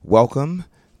Welcome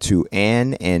to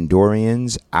Ann and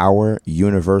Dorian's Our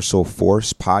Universal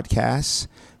Force podcast,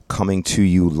 coming to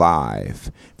you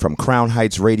live from Crown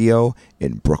Heights Radio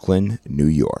in Brooklyn, New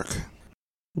York.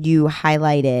 You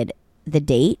highlighted the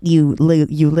date. You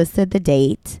listed the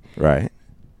date. Right.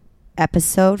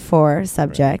 Episode 4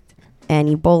 subject, and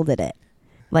you bolded it.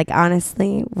 Like,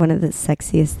 honestly, one of the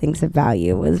sexiest things about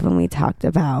you was when we talked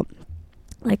about,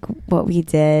 like, what we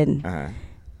did,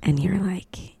 and you're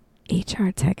like, HR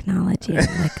technology.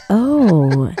 I'm like,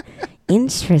 oh,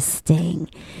 interesting.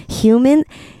 Humans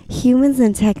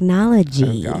and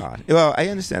technology. Oh, God. Well, I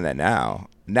understand that now.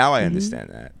 Now I understand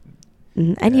that.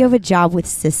 Mm-hmm. And you have a job with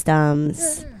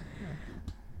systems.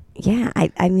 Yeah,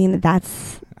 I mean,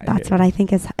 that's what I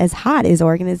think is hot, is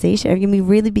organization. I mean,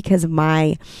 really, because of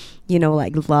my,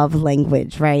 like, love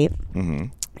language, right? Mm-hmm.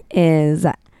 Is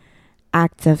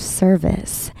act of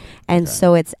service. And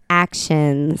so it's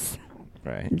actions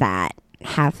that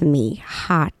have me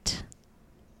hot.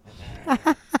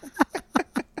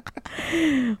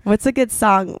 What's a good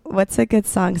song,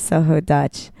 Soho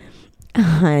Dutch,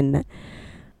 on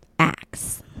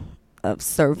acts of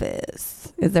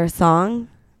service? Is there a song?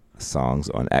 Songs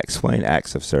on explain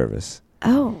acts of service.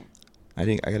 Oh, I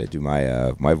think I gotta do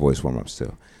my voice warm-ups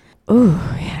too. Ooh,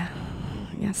 yeah,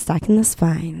 stacking the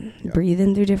spine,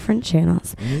 breathing through different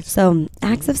channels. So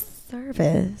acts of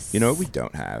service. You know what we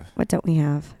don't have? What don't we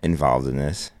have Involved in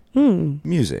this?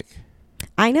 Music.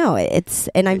 I know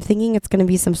and I'm thinking it's gonna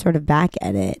be some sort of back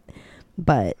edit,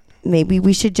 but maybe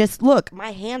we should just look.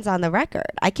 My hand's on the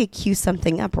record. I could cue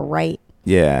something up right.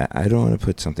 Yeah, I don't want to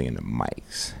put something in the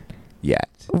mics yet.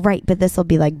 Right, but this will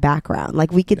be like background.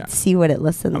 Like, we could see what it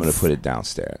listens. I'm going to put it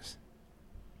downstairs.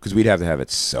 Because we'd have to have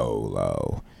it so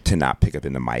low to not pick up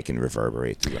in the mic and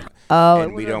reverberate through it. Oh,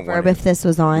 and we don't want if this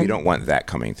was on. We don't want that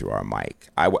coming through our mic.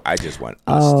 I just want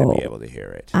us to be able to hear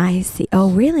it. I see.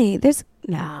 Oh, really? We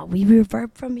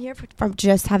reverb from here from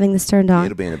just having this turned on?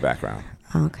 It'll be in the background.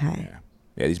 Okay.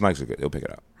 Yeah, these mics are good. They'll pick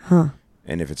it up. Huh.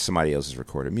 And if it's somebody else's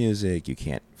recorded music, you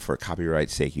can't, for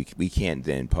copyright's sake, we can't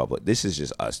then publish. This is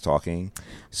just us talking.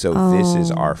 So this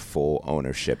is our full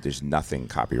ownership. There's nothing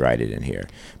copyrighted in here.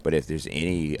 But if there's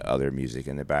any other music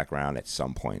in the background, at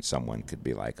some point someone could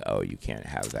be like, oh, you can't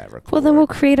have that recorded. Well, then we'll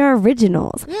create our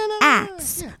originals.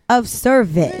 Acts of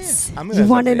service. Yeah. You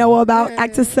want to know about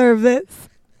acts of service?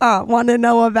 Want to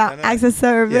know about acts of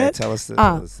service? Yeah, tell us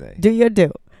to do your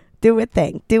do. Do a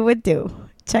thing. Do a do.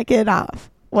 Check it off.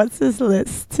 What's this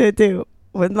list to do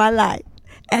with my life?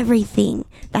 Everything.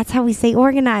 That's how we say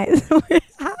organized.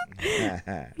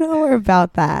 No, we're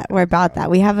about that.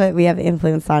 We have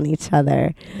influence on each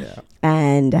other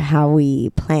and how we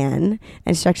plan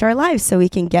and structure our lives so we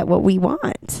can get what we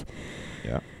want.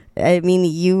 Yeah. I mean,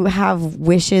 you have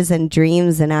wishes and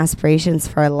dreams and aspirations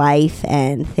for life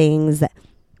and things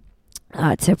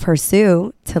to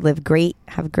pursue, to live great,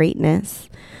 have greatness.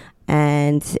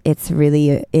 And it's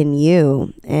really in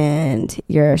you and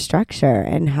your structure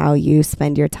and how you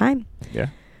spend your time. Yeah.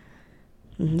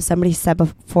 Somebody said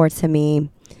before to me,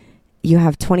 you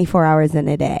have 24 hours in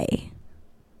a day.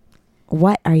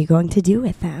 What are you going to do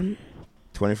with them?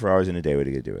 24 hours in a day, what are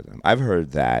you going to do with them? I've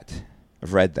heard that.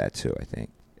 I've read that too, I think.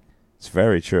 It's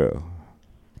very true.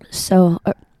 So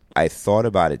I thought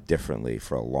about it differently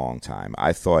for a long time.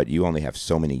 I thought you only have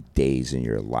so many days in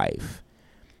your life.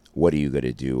 What are you going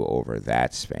to do over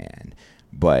that span?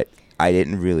 But I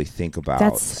didn't really think about...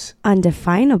 That's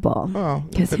undefinable.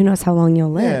 Because who knows how long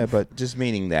you'll live. Yeah, but just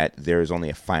meaning that there's only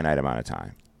a finite amount of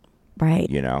time.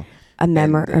 Right. A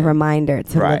reminder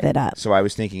to live it up. So I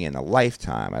was thinking in a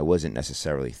lifetime. I wasn't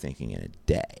necessarily thinking in a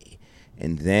day.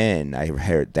 And then I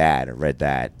read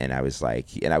that, and I was like...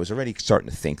 And I was already starting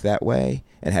to think that way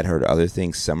and had heard other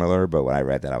things similar. But when I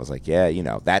read that, I was like, yeah,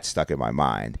 that stuck in my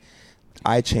mind.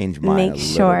 I changed mine. Make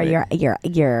sure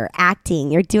you're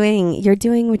acting. You're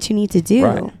doing what you need to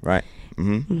do. Right.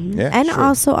 Mm-hmm. Yeah. And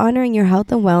also honoring your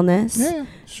health and wellness. Yeah.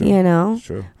 Sure.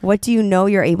 Sure. What do you know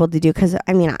you're able to do? Because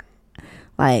I mean,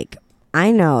 I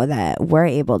know that we're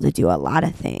able to do a lot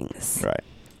of things. Right.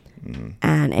 Mm-hmm.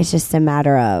 And it's just a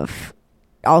matter of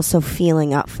also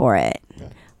feeling up for it. Yeah.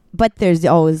 But there's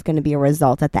always going to be a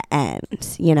result at the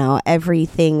end.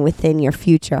 Everything within your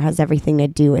future has everything to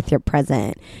do with your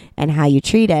present and how you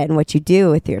treat it and what you do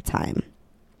with your time.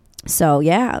 So,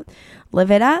 yeah,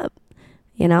 live it up,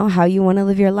 how you want to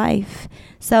live your life.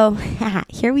 So,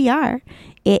 here we are.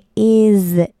 It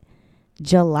is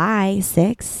July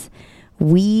 6th.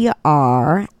 We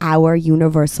are Our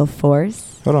Universal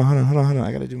Force. Hold on.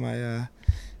 I got to do my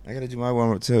I got to do my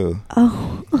warm up too.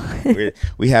 Oh.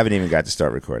 We haven't even got to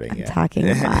start recording yet. Talking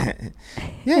a lot.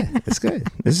 Yeah, it's good.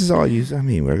 This is all you. I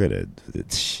mean, we're gonna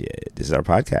shit. This is our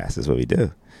podcast. This is what we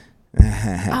do.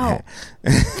 Oh.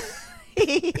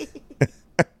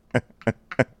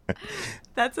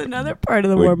 That's another part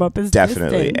of the warm up. Is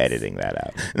definitely distance. editing that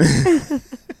out.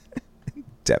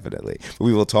 Definitely.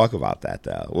 We will talk about that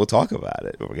though. We'll talk about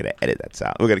it. We're gonna edit that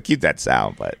sound. We're gonna keep that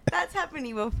sound, but that's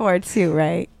happening before too,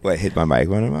 right? What, hit my mic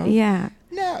when I'm out? Yeah.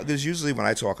 No, because usually when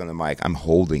I talk on the mic, I'm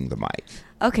holding the mic.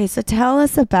 Okay, so tell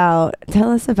us about.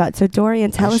 So Dorian,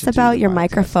 tell us about your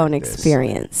microphone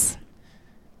experience.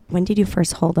 When did you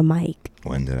first hold a mic?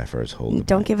 When did I first hold a mic?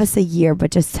 Don't give us a year,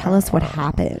 but just tell us what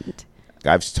happened.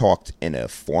 I've talked in a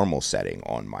formal setting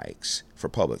on mics for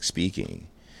public speaking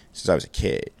since I was a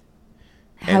kid.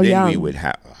 How and then young? we would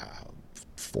have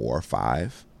 4 or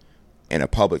 5 in a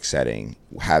public setting,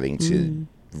 having to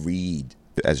read.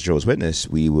 As Jehovah's Witness,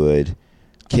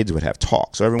 kids would have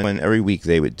talks. So every week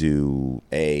they would do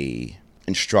a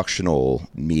instructional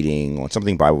meeting on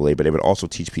something Bible related, but they would also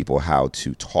teach people how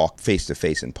to talk face to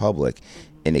face in public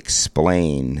and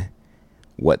explain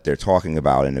what they're talking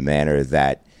about in a manner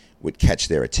that would catch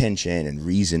their attention and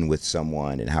reason with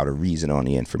someone and how to reason on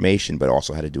the information, but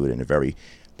also how to do it in a very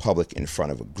public in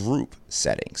front of a group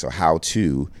setting. So how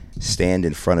to stand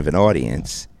in front of an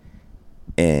audience,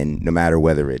 and no matter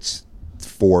whether it's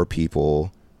 4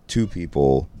 people, 2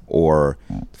 people, or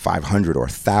 500 or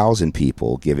 1,000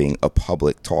 people, giving a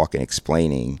public talk and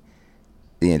explaining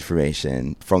the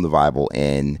information from the Bible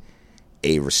in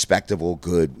a respectable,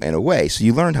 good, in a way. So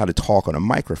you learned how to talk on a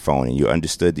microphone, and you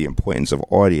understood the importance of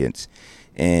audience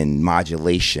and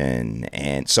modulation.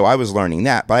 And so I was learning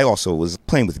that, but I also was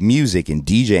playing with music and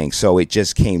DJing. So it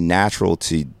just came natural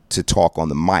to talk on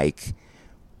the mic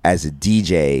as a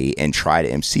DJ and try to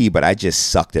MC, but I just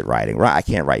sucked at writing. I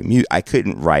can't write music. I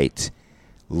couldn't write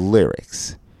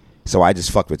lyrics. So I just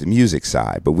fucked with the music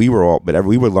side. But we were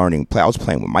learning. I was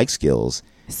playing with mic skills.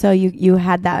 So you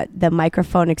had the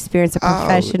microphone experience, a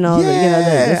professional,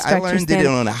 yeah, the I learned it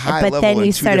on a high level then in you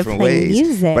 2 started different playing ways.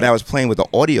 music. But I was playing with the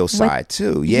audio side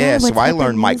too. Yeah, so I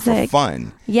learned mic for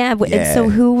fun. Yeah, and so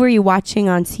who were you watching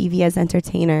on TV as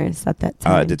entertainers at that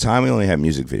time? At the time, we only had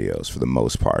music videos for the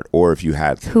most part, or if you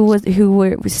had who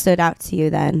stood out to you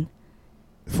then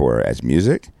as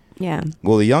music. Yeah.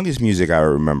 Well, the youngest music I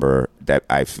remember that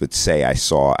I would say I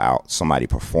saw out somebody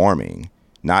performing.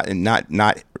 Not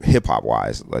hip hop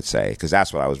wise, let's say, because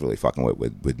that's what I was really fucking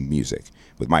with music,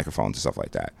 with microphones and stuff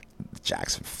like that.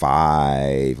 Jackson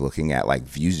 5, looking at like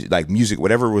music,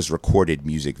 whatever was recorded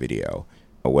music video,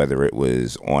 or whether it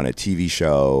was on a TV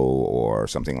show or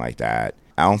something like that.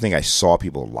 I don't think I saw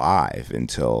people live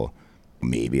until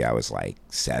maybe I was like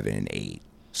 7, 8.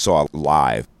 Saw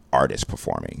live artists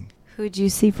performing. Who'd you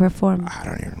see perform? I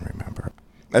don't even remember.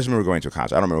 I just remember going to a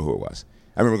concert. I don't remember who it was.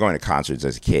 I remember going to concerts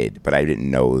as a kid, but I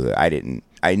didn't know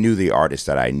I knew the artists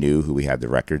that I knew who we had the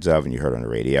records of and you heard on the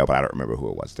radio, but I don't remember who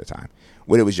it was at the time.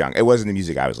 When it was young, it wasn't the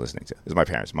music I was listening to. It was my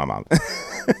parents, my mom,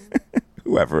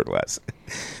 whoever it was.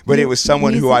 But it was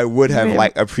someone who I would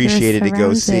have appreciated to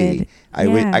go see. I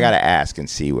gotta ask and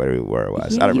see where it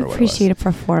was. Yeah, I don't remember what it was. Appreciate a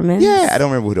performance. Yeah, I don't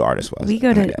remember who the artist was. We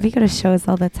go to shows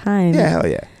all the time. Yeah, hell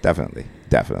yeah, definitely.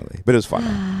 But it was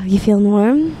fun. You feeling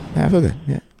warm? Yeah, I feel good.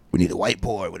 Yeah. We need a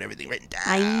whiteboard with everything written down.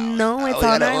 I know it's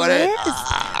on our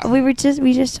list.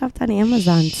 We just shopped on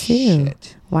Amazon too.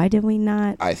 Shit. Why did we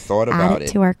not? I thought about add it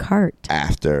to our cart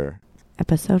after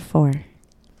episode 4.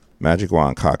 Magic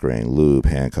wand, cock ring, lube,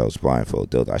 handcuffs, blindfold,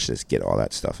 dildo. I should just get all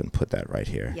that stuff and put that right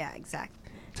here. Yeah,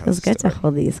 exactly. Feels good to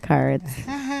hold these cards.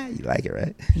 You like it,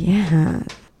 right? Yeah,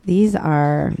 these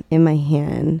are in my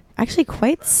hand. Actually,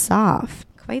 quite soft.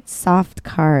 Quite soft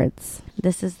cards.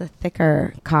 This is the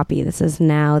thicker copy. This is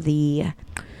now the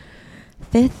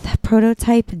 5th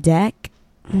prototype deck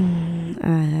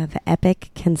of Epic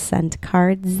Consent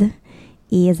cards.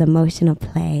 E is emotional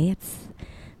play. It's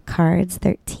cards,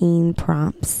 13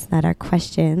 prompts that are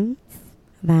questions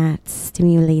that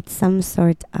stimulate some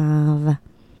sort of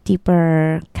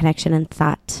deeper connection and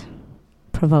thought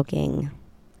provoking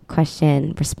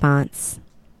question, response.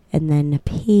 And then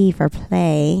P for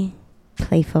play.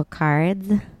 Playful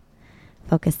cards,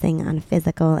 focusing on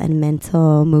physical and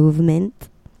mental movement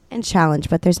and challenge,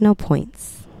 but there's no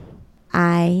points.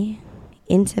 I,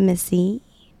 intimacy,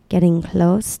 getting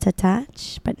close to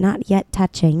touch, but not yet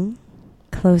touching,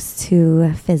 close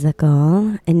to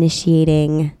physical,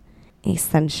 initiating a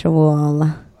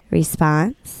sensual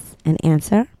response and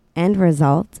answer and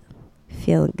result.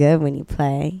 Feel good when you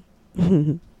play.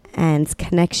 And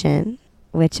connection,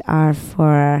 which are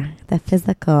for the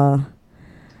physical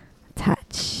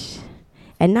touch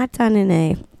and not done in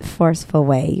a forceful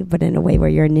way, but in a way where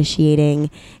you're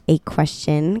initiating a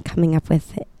question, coming up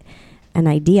with an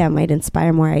idea might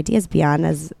inspire more ideas beyond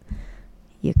as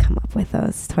you come up with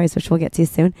those toys, which we'll get to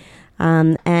soon.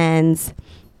 And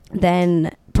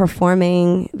then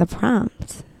performing the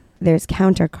prompt. There's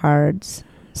counter cards.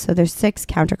 So there's 6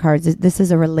 counter cards. This is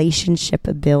a relationship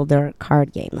builder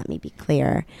card game. Let me be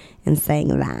clear in saying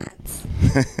that.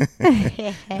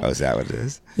 Oh, is that what it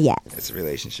is? Yes. It's a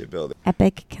relationship builder.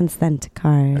 Epic consent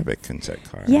card. Epic consent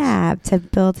card. Yeah, to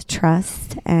build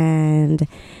trust and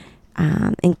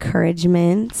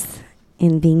encouragement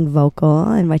in being vocal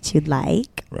and what you'd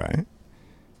like. Right.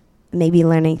 Maybe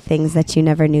learning things that you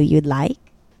never knew you'd like.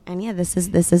 And yeah, this is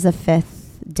a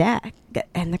 5th deck.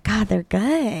 And God, they're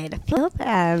good. I feel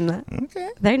them. Okay.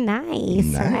 They're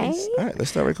nice, right? All right,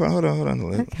 let's start recording. Hold on.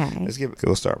 Okay.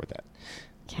 We'll start with that.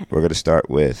 Okay. We're going to start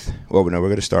with, we're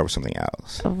going to start with something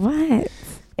else. What?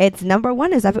 It's number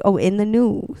 1 is, in the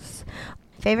news.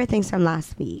 Favorite things from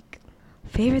last week.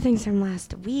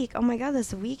 Oh my God,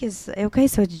 this week is, okay,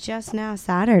 so it's just now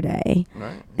Saturday.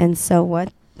 Right. And so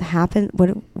what happened,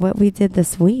 what we did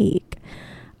this week?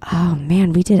 Oh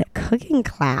man, we did a cooking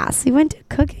class. We went to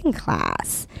cooking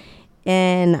class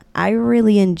and I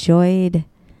really enjoyed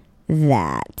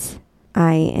that.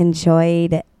 I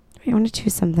want to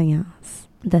choose something else.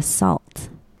 The salt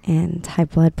and high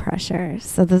blood pressure.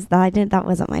 So that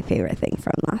wasn't my favorite thing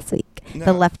from last week. No.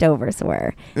 The leftovers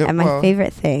were. Yeah, and my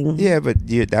favorite thing. Yeah, but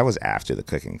that was after the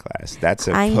cooking class. That's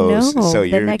a I post. know, so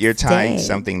you're tying day.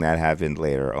 something that happened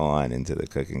later on into the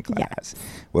cooking class. Yes.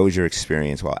 What was your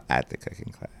experience while at the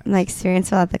cooking class? My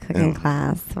experience while at the cooking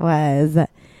class was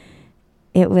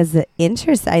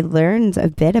interesting. I learned a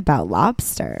bit about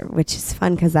lobster, which is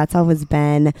fun because that's always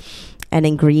been an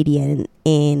ingredient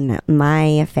in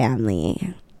my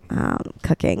family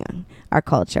cooking, our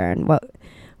culture. And what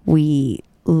we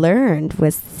learned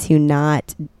was to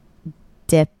not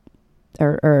dip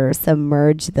or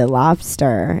submerge the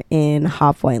lobster in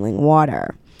hot boiling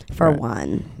water, for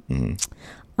one.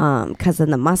 Mm-hmm. Because then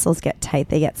the muscles get tight,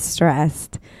 they get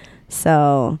stressed.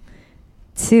 So,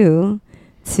 2,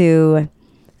 to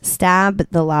stab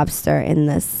the lobster in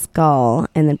the skull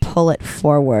and then pull it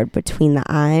forward between the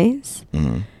eyes.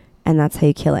 Mm-hmm. And that's how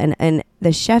you kill it. And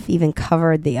the chef even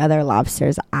covered the other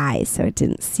lobster's eyes so it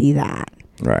didn't see that.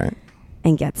 Right.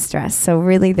 And get stressed. So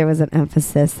really there was an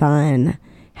emphasis on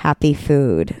happy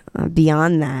food.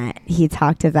 Beyond that, he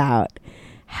talked about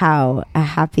how a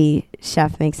happy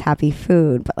chef makes happy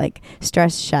food, but like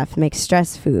stressed chef makes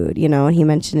stress food, and he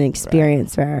mentioned an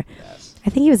experience where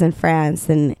I think he was in France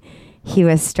and he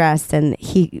was stressed and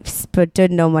he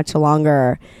stood no much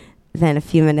longer than a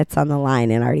few minutes on the line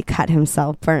and already cut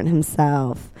himself, burnt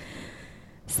himself.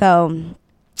 So,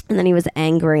 and then he was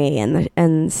angry and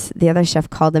the other chef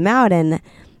called him out, and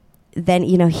then,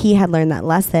 he had learned that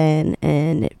lesson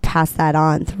and passed that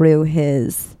on through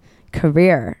his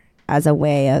career as a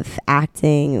way of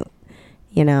acting,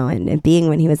 and being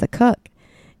when he was a cook.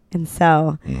 And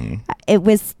so it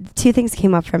was 2 things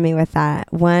came up for me with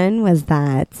that. One was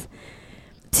that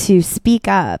to speak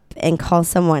up and call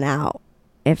someone out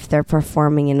if they're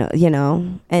performing in,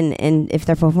 and if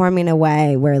they're performing in a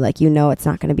way where it's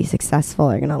not going to be successful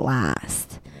or going to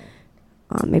last.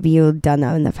 Maybe you've done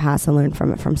that in the past and learned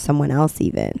from it from someone else,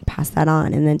 even pass that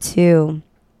on. And then 2,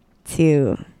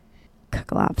 to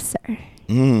cook lobster.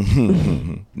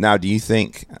 Now, do you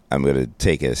think, I'm going to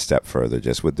take it a step further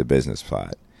just with the business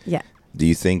plot. Yeah. Do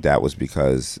you think that was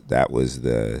because that was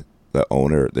the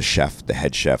owner, the chef, the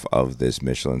head chef of this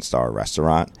Michelin star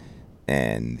restaurant,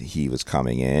 and he was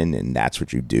coming in, and that's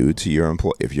what you do to your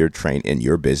employee? If you're trained in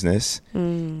your business,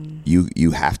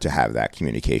 you have to have that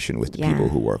communication with the people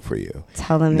who work for you.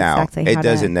 Tell them now, exactly how it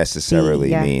doesn't necessarily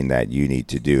be, mean that you need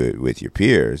to do it with your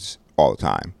peers all the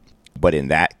time. But in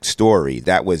that story,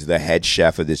 that was the head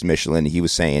chef of this Michelin. He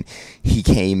was saying he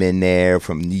came in there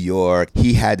from New York.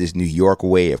 He had this New York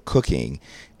way of cooking.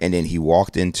 And then he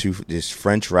walked into this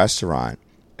French restaurant,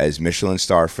 as Michelin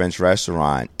star French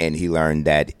restaurant, and he learned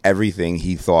that everything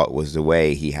he thought was the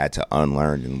way, he had to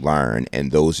unlearn and learn.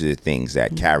 And those are the things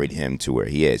that carried him to where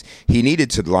he is. He needed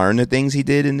to learn the things he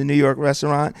did in the New York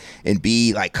restaurant and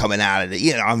be like coming out of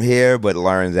it, I'm here, but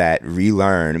learn that,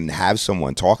 relearn, and have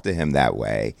someone talk to him that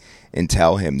way and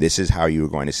tell him this is how you are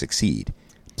going to succeed.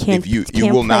 Can't you play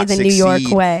will not the succeed, New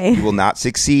York way. You will not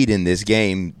succeed in this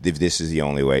game if this is the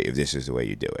only way, if this is the way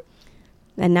you do it.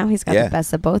 And now he's got the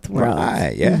best of both worlds.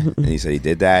 Right, yeah. And he said he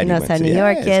did that. He knows how New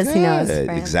York is. He knows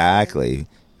France. Exactly.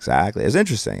 It's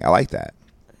interesting. I like that.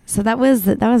 So that was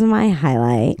my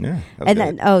highlight. Yeah. And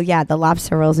then, the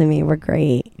lobster rolls with me were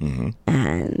great. Mm-hmm.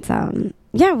 And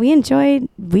yeah, we enjoyed.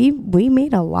 We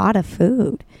made a lot of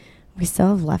food. We still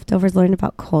have leftovers. Learned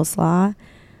about coleslaw,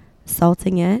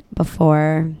 salting it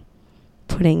before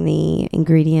putting the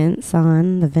ingredients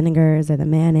on, the vinegars or the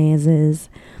mayonnaises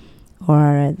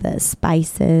or the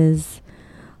spices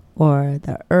or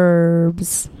the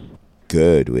herbs.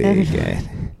 Good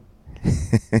weekend.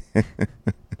 It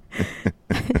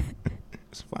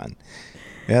was fun.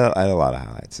 Yeah, I had a lot of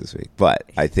highlights this week, but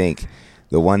I think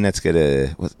the one that's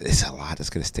it's a lot that's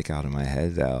gonna stick out in my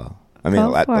head though. I mean, the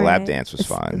lap dance was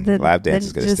fun. The lap dance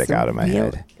is gonna stick out in my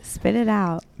head. Spit it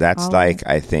out. That's like,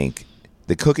 I think,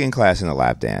 the cooking class and the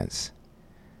lap dance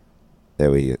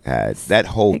that we had. That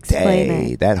whole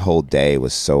day. That whole day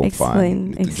was so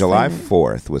fun. July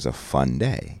 4th was a fun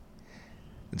day.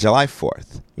 July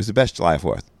 4th. It was the best July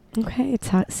 4th. Okay,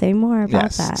 say more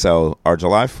about that. So our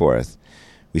July 4th,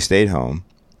 we stayed home,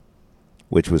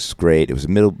 which was great. It was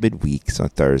midweek, so on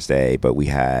Thursday, but we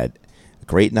had a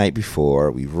great night before.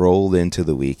 We rolled into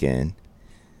the weekend,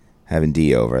 having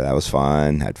D over. That was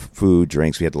fun. Had food,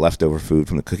 drinks. We had leftover food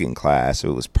from the cooking class, so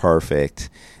it was perfect.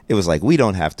 It was like, we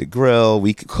don't have to grill.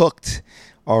 We cooked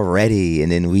already, and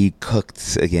then we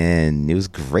cooked again. It was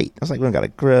great. I was like, we don't got to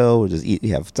grill. We'll just eat. We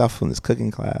have stuff from this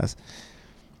cooking class.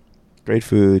 Great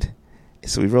food.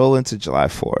 So we roll into July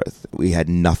 4th. We had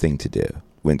nothing to do.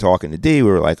 When talking to D, we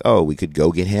were like, oh, we could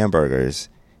go get hamburgers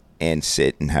and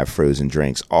sit and have frozen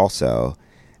drinks also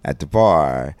at the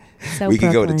bar. So we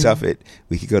could go to Tuffet.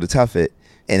 We could go to Tuffet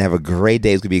and have a great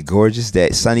day. It was going to be a gorgeous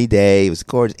day, sunny day. It was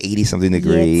gorgeous, 80-something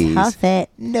degrees. Tuffet.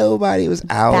 Nobody was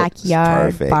out.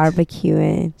 Backyard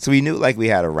barbecuing. So we knew like we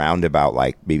had a roundabout,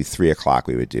 like maybe 3 o'clock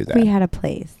we would do that. We had a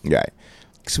place. Right.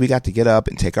 So we got to get up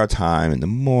and take our time in the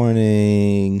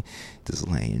morning, just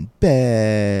lay in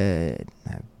bed.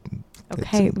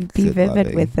 Okay, be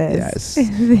vivid with this.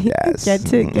 Yes. Get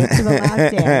to the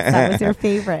lap dance. That was your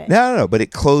favorite. No, but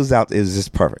it closed out. It was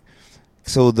just perfect.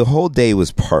 So the whole day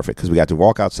was perfect because we got to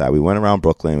walk outside. We went around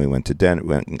Brooklyn. We went to dinner.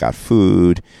 Went and got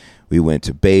food. We went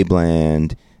to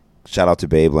Babeland. Shout out to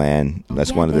Babeland.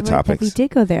 That's one of the topics. We did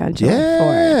go there on July 4th.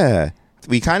 Yeah.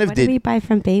 We kind of What did we buy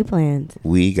from Babeland?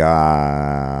 We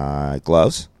got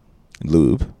gloves,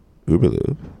 lube, Uber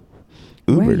lube.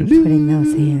 Where are you putting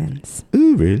those hands?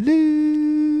 Uber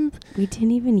lube. We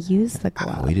didn't even use the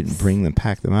gloves. We didn't bring them,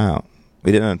 pack them out.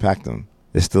 We didn't unpack them.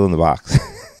 They're still in the box.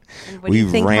 We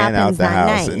ran out the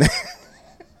house. And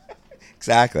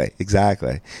Exactly.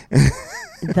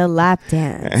 The lap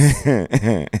dance.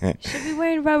 Should we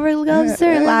wearing rubber gloves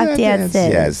or lap dances?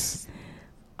 Yes.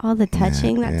 All the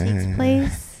touching that takes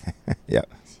place. Yep.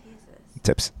 Jesus.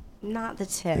 Tips. Not the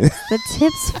tips. The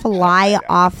tips fly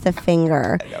off the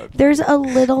finger. There's a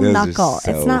little knuckle.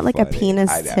 So it's not like funny. a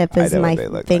penis tip is my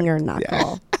finger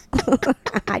knuckle. Yeah.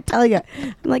 I tell you,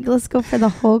 I'm like, let's go for the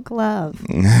whole glove.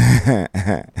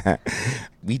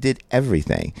 We did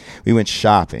everything. We went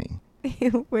shopping.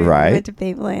 Right. We went to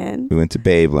Babeland. We went to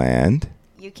Babeland.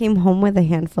 You came home with a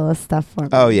handful of stuff for me.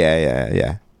 Oh,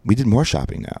 yeah. We did more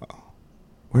shopping now.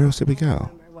 Where else did we go? I don't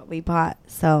remember what we bought,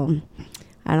 so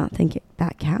I don't think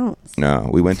that counts. No,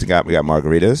 we went to we got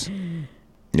margaritas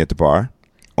at the bar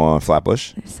on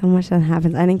Flatbush. There's so much that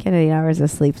happens. I didn't get 8 hours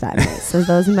of sleep that night, so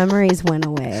those memories went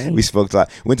away. We smoked a lot.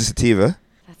 Went to Sativa.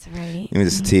 That's right. We went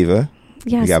to Sativa.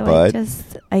 Yeah, we got so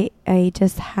bud. I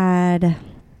just had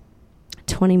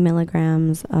 20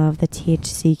 milligrams of the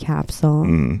THC capsule,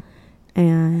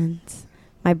 and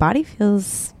my body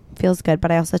feels good.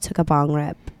 But I also took a bong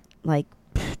rip like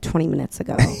 20 minutes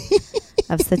ago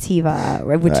of Sativa,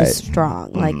 which is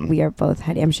strong. Like we are both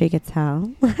heady. I'm sure you could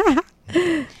tell.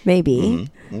 Maybe.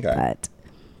 Okay. But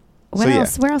what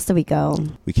else? Where else did we go?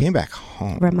 We came back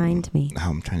home. Remind me. Oh,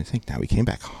 I'm trying to think now. We came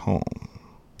back home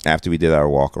after we did our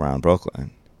walk around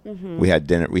Brooklyn. We had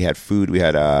dinner. We had food. We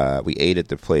had we ate at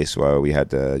the place where we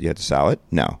had you had the salad.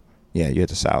 No, yeah, you had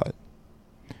the salad,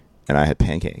 and I had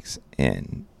pancakes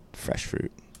and fresh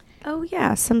fruit. Oh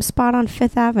yeah, some spot on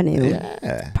 5th Avenue.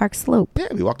 Yeah, Park Slope.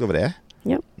 Yeah, we walked over there.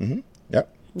 Yep.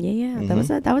 Yep. Yeah.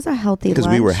 That was a healthy because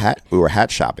lunch. we were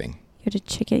hat shopping. You had a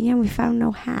chicken. Yeah, we found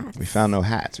no hats.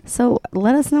 So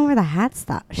let us know where the hat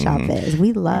shop is.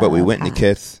 We love. But we went into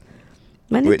Kith.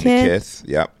 Went into Kith.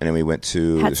 Yep. And then we went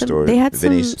to the store. They had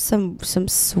some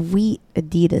sweet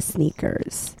Adidas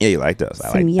sneakers. Yeah, you like those.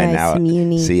 Some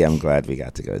unique. See, I'm glad we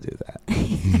got to go do that.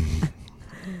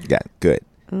 Yeah, good.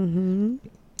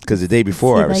 Because the day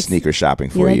before I was sneaker shopping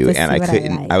for you, and I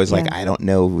couldn't. I was like, I don't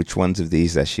know which ones of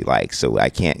these that she likes, so I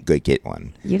can't go get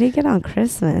one. You did get on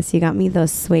Christmas. You got me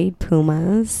those suede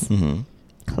Pumas,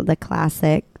 the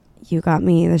classic. You got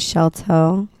me the shell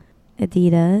toe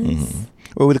Adidas.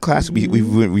 Well, with the classic,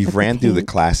 we ran through the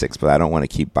classics, but I don't want to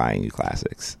keep buying you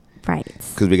classics. Right.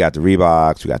 Because we got the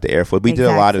Reeboks, we got the Air Force. We did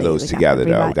a lot of those together,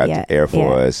 though. We got the Air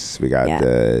Force, we got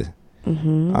the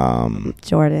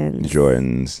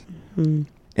Jordans. Mm-hmm.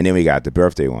 And then we got the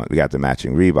birthday one. We got the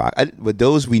matching Reebok. But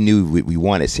those we knew we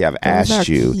wanted. See, I've asked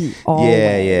you.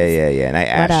 Yeah. And I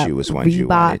asked you which ones you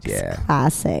wanted. Yeah.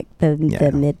 Classic. The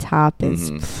mid top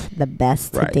is the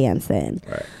best to dance in.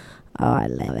 Right. Oh, I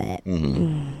love it.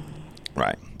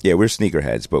 Right. Yeah, we're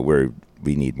sneakerheads, but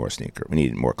we need more sneaker. We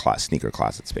need more sneaker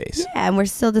closet space. Yeah, and we're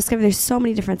still discovering there's so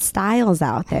many different styles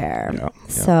out there. Yeah.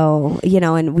 So,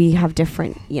 and we have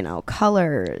different,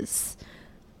 colors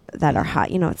that are hot.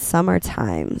 It's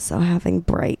summertime, so having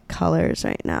bright colors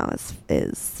right now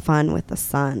is fun with the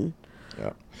sun.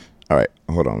 Yeah. All right,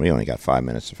 hold on. We only got 5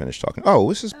 minutes to finish talking. Oh,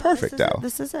 this is perfect, though.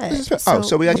 This is it.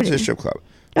 So we got to get to the strip club.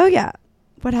 Oh, yeah.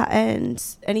 And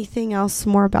anything else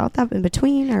more about that in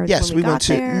between? Or yes, we went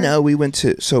to. There? No, we went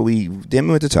to. So we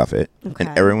went to Tuffet, and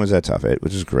everyone was at Tuffet,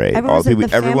 which is great.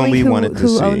 Everyone we wanted to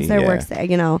see. Who owns their works there?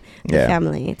 The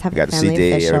family. We got to see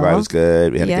D. Everybody was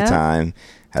good. We had a good time.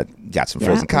 Got some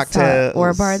frozen cocktails.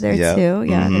 Orbar there too.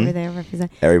 Yeah, they were there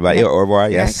representing. Everybody,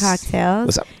 Orbar, yes. Cocktails.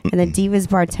 What's up? And then D was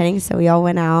bartending, so we all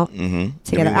went out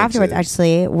together afterwards.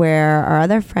 Actually, where our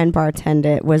other friend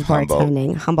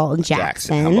bartending, Humboldt and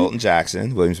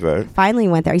Jackson, Williamsburg. Finally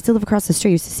went there. I used to live across the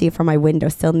street. Used to see it from my window.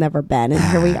 Still never been, and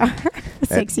here we are,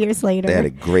 6 years later. They had a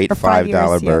great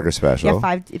 $5 burger special.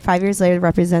 Yeah, 5 years later,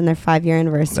 representing their 5-year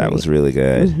anniversary. That was really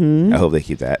good. I hope they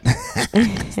keep that.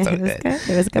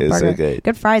 It was good. Burger. So good.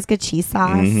 Good fries, good cheese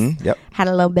sauce. Yep. Had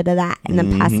a little bit of that, and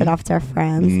then passed it off to our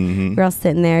friends. We were all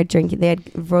sitting there drinking. They had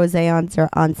rosé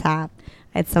on tap.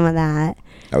 I had some of that.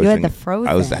 You had the frozen.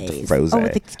 I was at the frozen.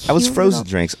 I was frozen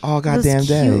drinks all goddamn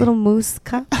day. Cute little mousse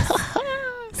cups.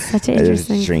 Such an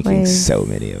interesting. I was drinking so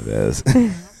many of those.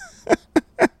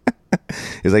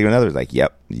 It's like another was like,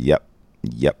 yep.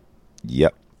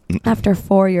 After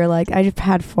 4, you're like, I've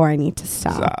had 4. I need to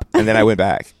stop. And then I went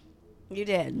back. You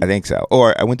did. I think so.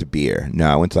 Or I went to beer. No,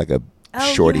 I went to like a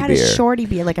shorty beer. A shorty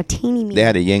beer, like a teeny beer. They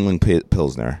had a Yingling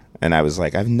Pilsner. And I was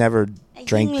like, I've never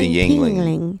drank the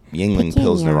Yingling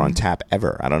Pilsner on tap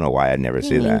ever. I don't know why I'd never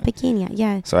see that.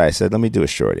 Yeah. So I said, let me do a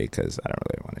shorty because I don't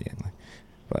really want a Yingling.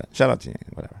 But shout out to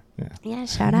Yingling, whatever. Yeah,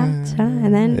 shout out.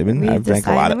 And then I've drank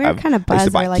a lot. We were kind of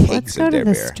buzzed. We're like, let's go to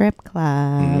the strip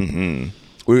club.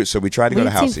 So we tried to go to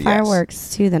House of Yes.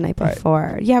 Fireworks too the night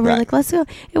before. Yeah, we're like, let's go.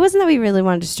 It wasn't that we really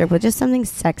wanted to strip, but just something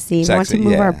sexy. We wanted to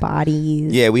move our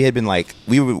bodies. Yeah, we had been like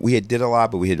we had did a lot,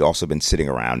 but we had also been sitting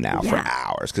around now for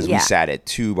hours because we sat at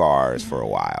 2 bars for a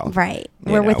while. Right,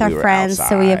 we're with our friends,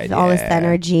 outside, so we have all this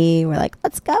energy. We're like,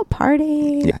 let's go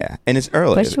party. Yeah, and it's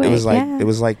early. It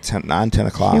was like 9, 10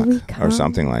 o'clock or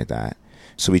something like that.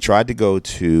 So we tried to go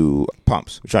to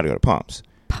Pumps.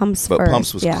 But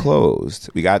Pumps was closed.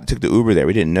 We took the Uber there.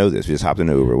 We didn't know this. We just hopped in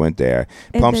the Uber, went there.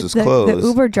 Pumps was closed. The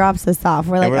Uber drops us off.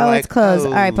 We're like, it's closed.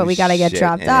 All right, but we got to get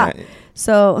dropped off.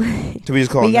 So we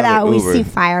just call we get out. Uber. We see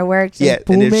fireworks. And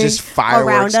there's just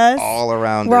fireworks around us. all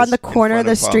around us. We're on the corner of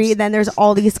the street. Then there's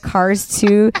all these cars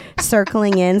too,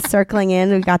 circling in.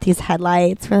 We got these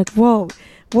headlights. We're like, whoa,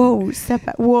 step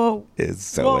back, whoa. It's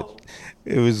so much.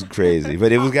 It was crazy,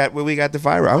 but we got the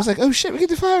fireworks. I was like, "Oh shit, we get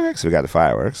the fireworks!" So we got the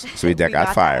fireworks. So we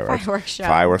got fireworks.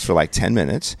 Fireworks for like 10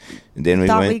 minutes, and then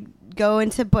we'd go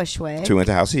into Bushwick. So we went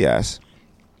to House of Yes.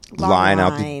 Line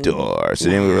out the door.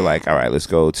 So then we were like, "All right, let's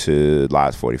go to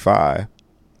Lot 45."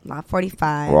 Lot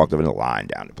 45. We walked up in the line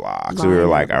down the block. So we were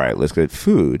like, "All right, let's get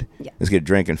food. Yeah. Let's get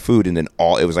drink and food." And then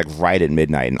it was like right at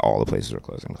midnight, and all the places were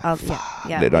closing. Like,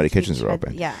 the kitchens were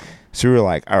open. Yeah. So we were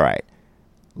like, "All right,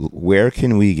 where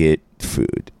can we get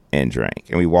food and drink?"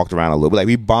 And we walked around a little bit. Like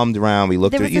we bummed around. We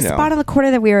looked at, There was a spot on the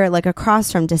corner that we were like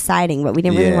across from deciding, but we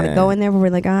didn't really want to go in there. But we were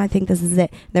like, I think this is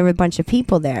it. There were a bunch of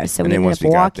people there. So we ended up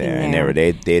walking there. And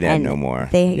they had no more.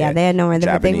 They had no more.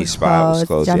 Japanese spot was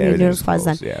closed. Japanese noodle spot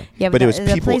was done. Yeah, but it was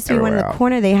the place we went in the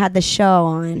corner, they had the show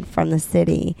on from the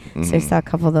city. So we saw a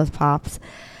couple of those pops.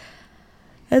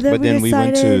 And then we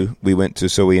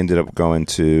ended up going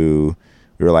to...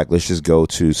 We were like, let's just go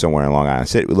to somewhere in Long Island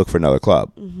City. We looked for another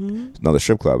club, another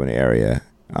strip club in the area.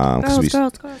 Girls.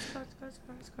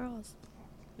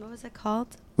 What was it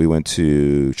called? We went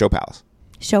to Show Palace.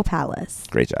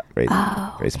 Great job.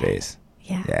 Great space.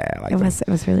 Yeah. Yeah, I like it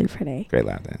was really pretty. Great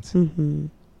lap dance.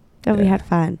 Oh, we had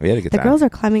fun. We had a good time. The girls are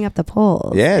climbing up the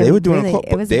poles. Yeah, they were doing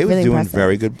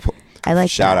very good. I like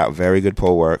shout out, very good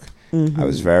pole work. I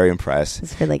was very impressed.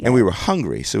 It's really good. And we were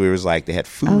hungry, so we was like, they had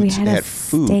food. Oh, we they had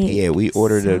food. steak. Yeah, we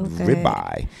ordered a So good.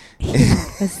 ribeye.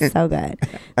 It was so good.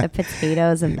 The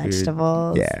potatoes and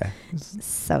vegetables. Yeah.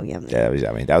 So yummy. Yeah,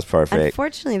 that was perfect.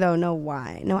 Unfortunately, though, no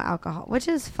wine, no alcohol, which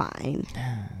is fine.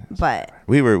 But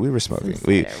We were smoking.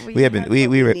 We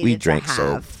drank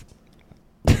so.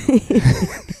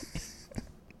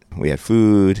 We had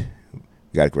food.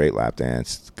 We got a great lap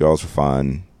dance. Girls were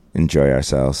fun. Enjoy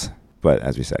ourselves. But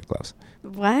as we said, close.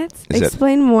 What? Is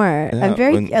Explain more. Yeah, I'm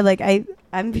very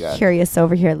I'm Yeah. curious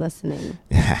over here listening.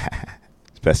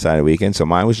 It's best side of the weekend. So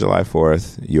mine was July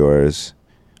 4th. Yours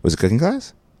was it cooking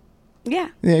class? Yeah.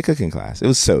 Yeah, cooking class. It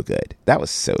was so good. That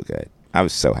was so good. I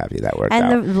was so happy that worked And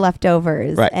out. the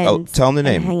leftovers. Right. And, Tell them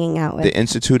the and name. hanging out with The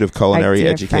Institute of Culinary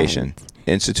dear Education. friend.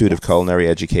 Institute of Yes. Culinary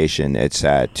Education. It's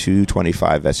at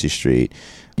 225 Vesey Street.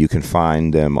 You can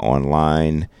find them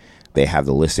online. They have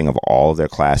the listing of all of their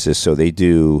classes. So they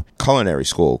do culinary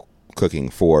school cooking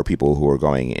for people who are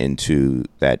going into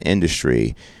that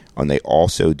industry. And they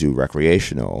also do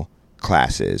recreational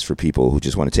classes for people who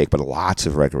just want to take, but lots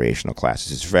of recreational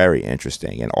classes. It's very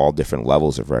interesting and all different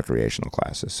levels of recreational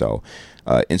classes. So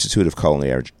Institute of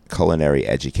Culinary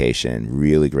Education,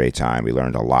 really great time. We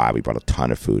learned a lot. We brought a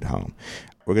ton of food home.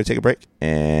 We're going to take a break,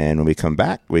 and when we come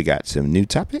back, we got some new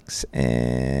topics,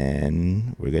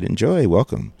 and we're going to enjoy.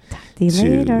 Welcome See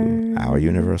you to later. our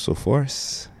Universal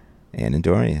Force, Ann and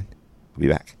Dorian. We'll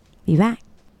be back. Be back.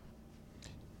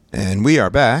 And we are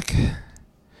back.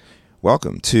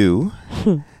 Welcome to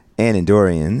Ann and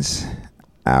Dorian's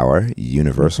Our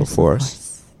Universal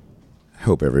Force.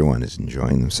 Hope everyone is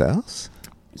enjoying themselves.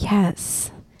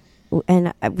 Yes.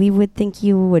 And we would think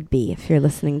you would be if you're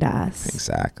listening to us.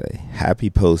 Exactly. Happy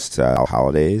post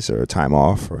holidays or time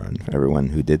off for everyone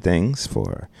who did things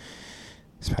for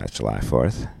this past July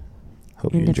 4th.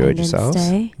 Hope you enjoyed Independence yourselves.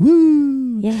 Day.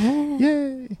 Woo! Yeah.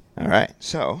 Yay! All right.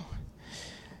 So,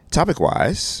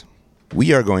 topic-wise,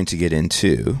 we are going to get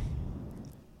into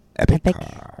Epic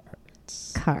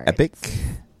Cards. Epic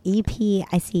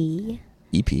EPIC.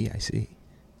 EPIC.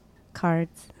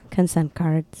 Cards. Consent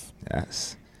cards.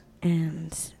 Yes.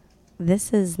 And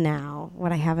this is now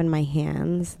what I have in my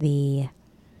hands, the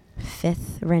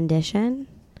 5th rendition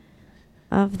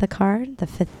of the card, the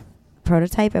 5th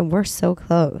prototype, and we're so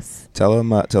close. Tell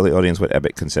the audience what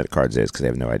Epic Consent Cards is, because they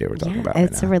have no idea what we're talking about right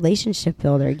It's now. a relationship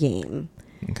builder game.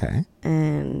 Okay.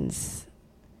 And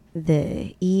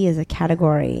the E is a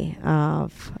category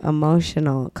of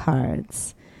emotional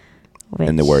cards.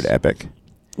 And the word epic.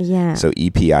 Yeah. So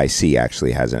EPIC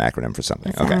actually has an acronym for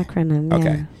something. It's Okay. an acronym, yeah.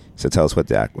 Okay. So tell us what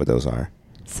those are.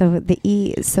 So the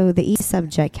E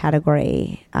subject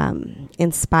category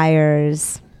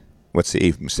inspires What's the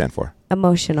E stand for?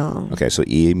 emotional Okay, so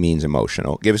E means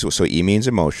emotional. So E means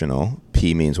emotional.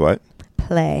 P means what?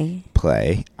 play,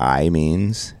 Play. I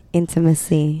means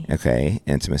intimacy,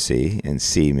 intimacy, and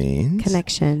C means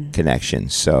connection.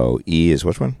 So E is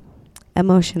which one?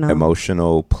 Emotional.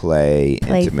 Emotional, play,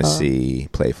 Playful. intimacy,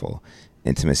 playful,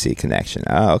 intimacy, connection.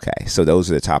 Oh, okay. So those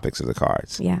are the topics of the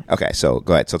cards. Yeah. Okay. So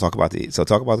go ahead. So talk about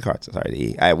the cards. Sorry, the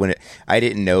E. I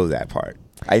didn't know that part.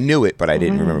 I knew it, but I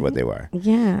didn't remember what they were.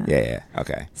 Yeah. Yeah.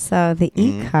 Okay. So the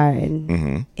E card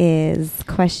Mm-hmm. is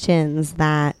questions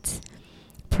that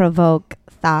provoke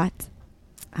thought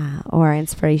or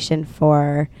inspiration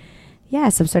for,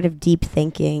 some sort of deep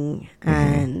thinking,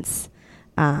 and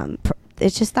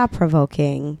it's just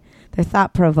thought-provoking. They're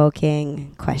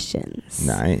thought-provoking questions.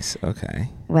 Nice. Okay.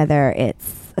 Whether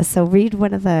it's read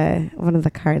one of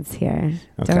the cards here.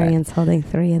 Okay. Dorian's holding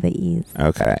 3 of the E's.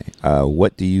 Okay.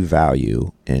 What do you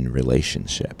value in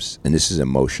relationships? And this is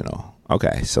emotional.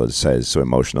 Okay. So it says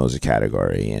emotional is a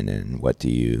category, and then what do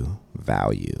you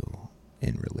value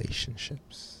in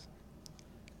relationships?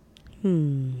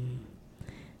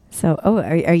 So,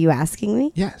 are you asking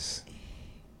me? Yes.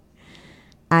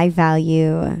 I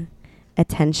value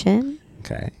attention,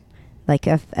 Okay. like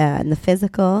in the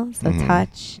physical, so Mhm.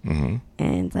 touch Mm-hmm.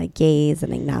 and like gaze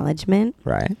and acknowledgement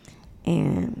Right.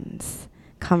 and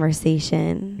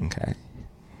conversation. Okay.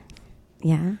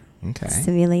 Yeah. Okay.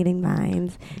 Stimulating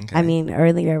minds. Okay. I mean,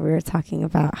 earlier we were talking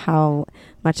about how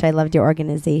much I loved your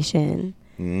organization,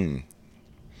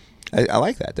 I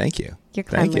like that. Thank you. your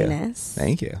Thank you. cleanliness.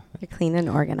 Thank you. You're clean and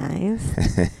organized.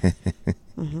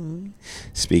 Mm-hmm.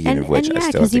 Speaking of which, I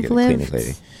still have to get a cleaning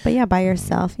lady. But yeah, by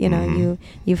yourself, Mhm.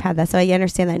 you've had that. So I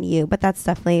understand that in you, but that's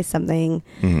definitely something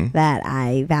Mhm. that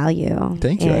I value.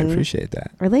 Thank you. I in appreciate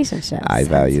that. relationships. I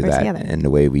value Hence, we're that, together. and the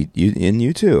way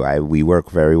you too. We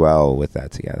work very well with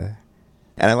that together.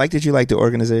 And I like that you like the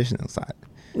organizational side.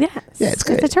 Yes. Yeah, it's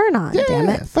good. It's a turn on, Yeah, damn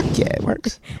it. fuck yeah, it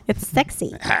works. It's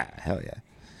sexy. Ha, hell yeah.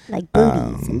 Like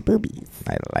boobies and boobies.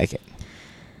 I like it.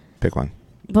 Pick one.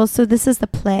 Well, so this is the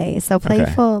play. So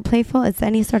playful, it's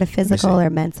any sort of physical or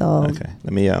mental. Okay.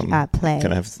 Let me play.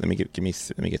 Can I have? Let me get 3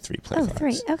 play cards.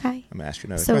 3. Okay. I'm gonna ask you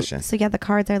another question. So yeah, the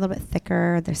cards are a little bit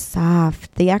thicker. They're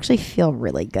soft. They actually feel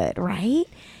really good, right?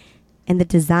 And the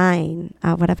design.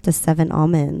 What Up to 7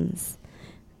 Almonds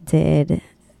did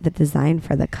the design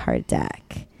for the card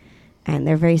deck, and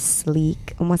they're very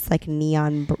sleek, almost like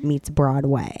Neon meets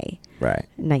Broadway. Right.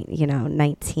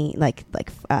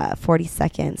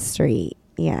 42nd Street.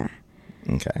 Yeah.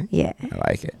 Okay. Yeah. I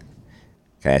like it.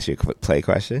 Can I ask you a quick play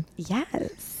question?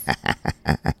 Yes.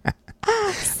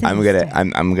 I'm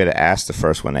gonna ask the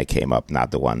first one that came up,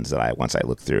 not the ones that once I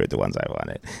looked through it, the ones I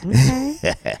wanted.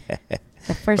 Okay.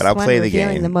 The first but I'll one play the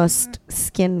revealing game. the most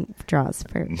skin draws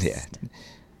first. Yeah.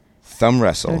 Thumb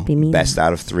wrestle. That would be me. Best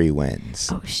out of 3 wins.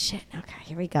 Oh shit. Okay,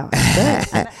 here we go.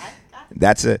 Good.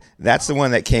 That's the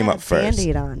one that came up first.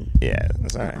 Band-Aid on. Yeah,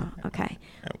 that's all right. Oh, okay.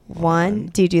 1.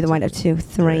 Do you do the wind up? 2,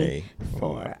 3, 4.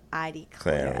 4. I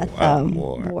declare a thumb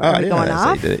war. war. Are we going that's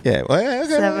how off? you did it. Yeah. Well, yeah, okay.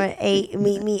 7, 8.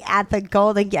 Meet me at the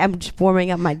Golden Gate. I'm just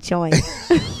warming up my joint.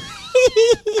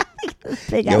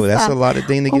 Yo, that's a lot of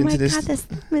thing to get into this. Oh my God, this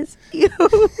thumb is huge.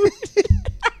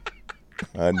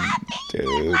 1,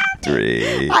 2,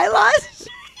 3. I lost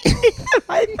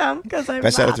my thumb because I'm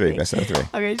Best out of 3. laughing. Best out of 3.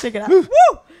 Okay, check it out. Woo!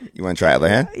 You want to try other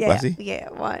hand? Yeah. Lefty? Yeah.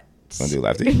 What? Want to do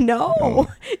lefty? No. Oh.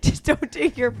 Just don't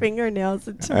dig your fingernails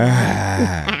into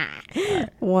Ah.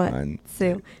 1,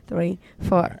 2, 3,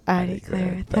 4. I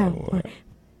declare a thumb war.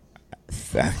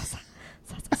 Speed.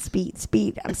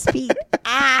 I'm speed.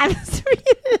 I'm speed.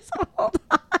 Hold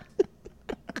on.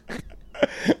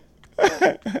 1,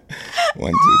 2,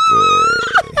 3.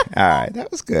 All right, that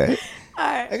was good. All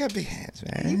right. I got big hands,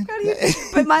 man.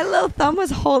 But my little thumb was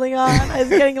holding on. I was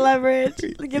getting leverage.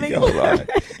 Hold on.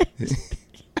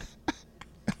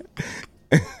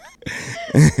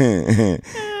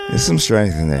 There's some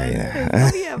strength in there, you know.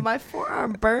 Oh, yeah, my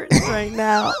forearm burns right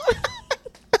now.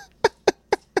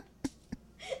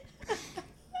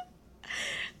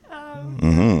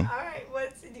 Mm-hmm. All right,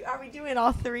 are we doing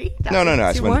all 3? No.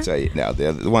 I just want to tell you now.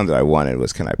 The one that I wanted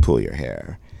was, can I pull your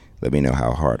hair? Let me know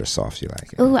how hard or soft you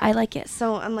like it. Ooh, I like it.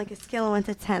 So on like a scale of 1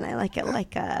 to 10, I like it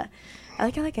like a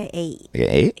 8. Like an 8?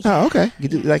 Yeah. Oh, okay. You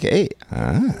do like an 8. We do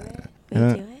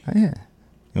it. Oh, yeah.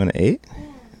 You want an 8?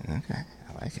 Yeah. Okay,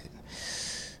 I like it.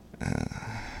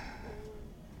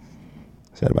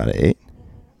 Is that about an 8?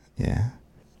 Yeah.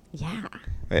 Yeah.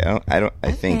 Wait, I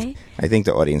think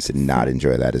the audience did not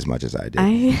enjoy that as much as I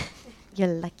did. You're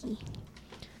lucky.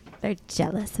 They're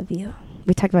jealous of you.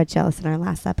 We talked about jealous in our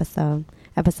last episode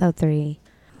 3.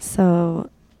 So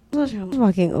Dorian's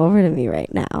walking over to me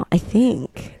right now. I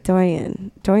think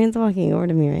Dorian's walking over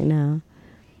to me right now.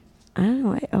 I don't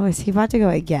know. Oh, is he about to go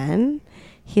again?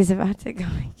 He's about to go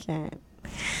again.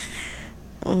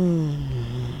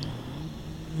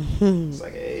 It's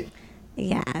like an 8.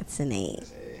 Yeah, it's an 8.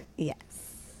 Yes.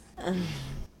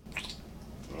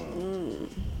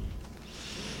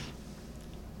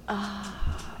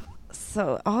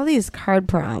 So all these card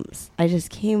prompts I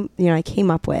came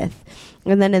up with,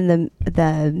 and then in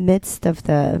the midst of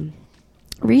the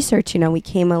research, we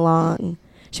came along.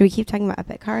 Should we keep talking about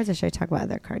Epic cards, or should I talk about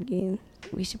other card games?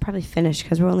 We should probably finish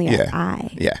because we're only at I.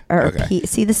 Yeah. Or okay. P.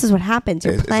 See, this is what happens.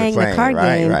 You're playing the card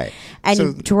game, right. and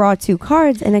you draw 2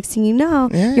 cards, and next thing you know,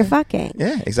 you're fucking.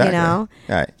 Yeah, exactly.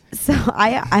 Right. So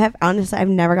I've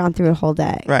never gone through a whole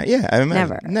day. Right. Yeah. I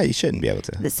remember. Never. No, you shouldn't be able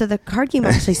to. So the card game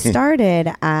actually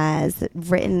started as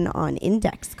written on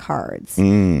index cards,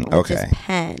 which is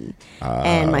pen.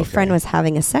 And my friend was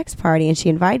having a sex party, and she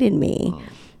invited me,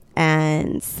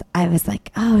 and I was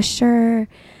like, "Oh, sure."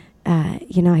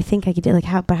 I think I could do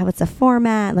what's the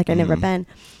format? Like I've never been.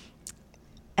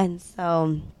 And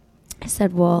so I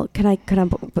said, well, can I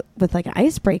with like an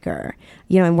icebreaker?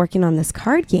 I'm working on this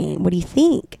card game. What do you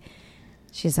think?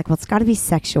 She's like, well, it's got to be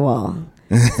sexual.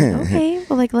 Like, okay,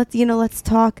 well, let's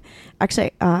talk.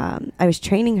 Actually, I was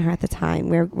training her at the time.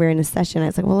 We're in a session. I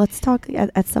was like, well, let's talk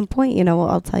at some point.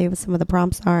 I'll tell you what some of the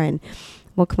prompts are, and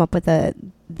we'll come up with the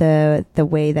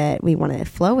way that we want to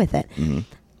flow with it. Mm-hmm.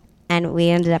 And we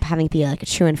ended up having to be like a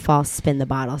true and false spin the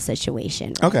bottle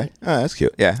situation. Right? Okay. Oh, that's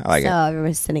cute. Yeah, I like it. So everyone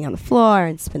was sitting on the floor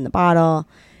and spin the bottle,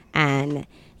 and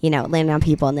landing on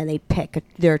people, and then they pick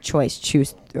their choice, true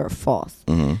or false.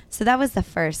 Mm-hmm. So that was the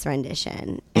first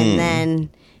rendition, and then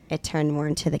it turned more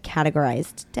into the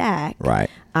categorized deck, right?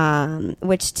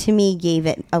 Which to me gave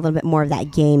it a little bit more of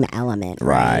that game element,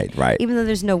 right? Even though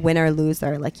there's no winner or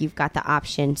loser, like you've got the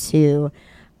option to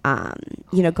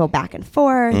go back and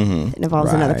forth. It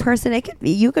involves another person. It could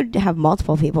be, you could have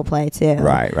multiple people play too.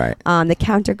 Right. The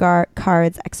counter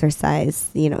cards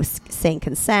exercise, saying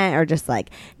consent or just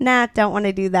like, nah, don't want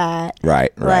to do that.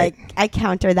 Right. Like I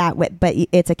counter that with, but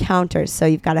it's a counter. So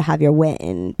you've got to have your wit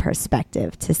and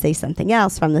perspective to say something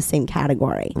else from the same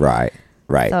category. Right.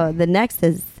 So the next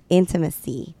is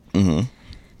intimacy. Mm-hmm.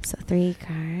 So 3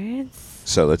 cards.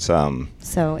 So let's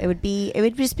So it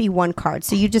would just be 1 card.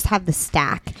 So you just have the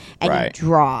stack and you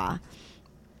draw.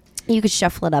 You could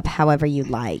shuffle it up however you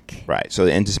like. Right. So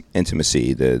the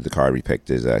intimacy, the card we picked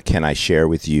is can I share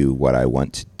with you what I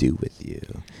want to do with you?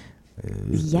 Ooh.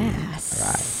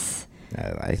 Yes. Right.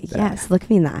 I like that. Yes. Look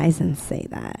me in the eyes and say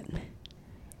that.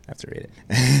 I have to read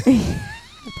it.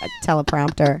 A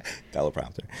teleprompter.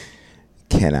 Teleprompter.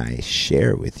 Can I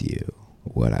share with you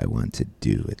what I want to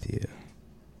do with you?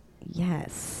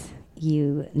 Yes,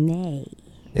 you may.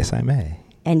 Yes, I may.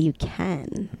 And you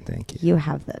can. Thank you. You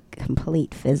have the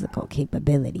complete physical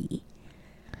capability.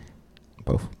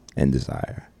 Both. And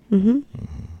desire. Mm-hmm.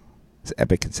 It's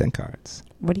epic consent cards.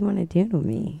 What do you want to do to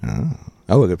me?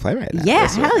 Oh, we're going to play right now. Yeah,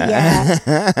 hell yeah.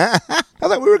 I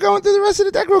thought we were going through the rest of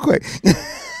the deck real quick.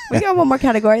 We got one more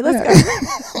category. Let's go.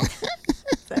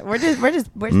 We're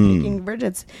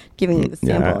just giving you the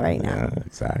sample right now. Yeah,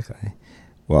 exactly.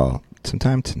 Well,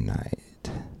 sometime tonight,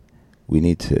 we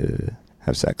need to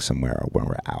have sex somewhere when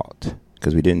we're out.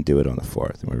 Because we didn't do it on the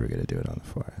 4th, and we were going to do it on the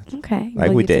 4th. Okay.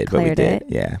 Like we did, but we did.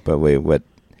 Yeah, but wait, what?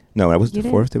 No, that was the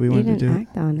 4th that we wanted to do? You didn't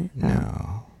act on it, though.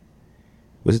 No.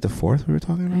 Was it the 4th we were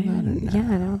talking about that? No?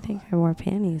 Yeah, I don't think I wore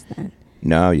panties then.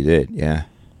 No, you did, yeah.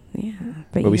 Yeah,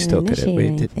 but we still could have. It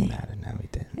didn't anything. matter. No, we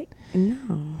didn't.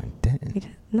 No. We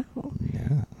didn't. No.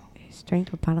 No. Just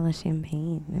drank a bottle of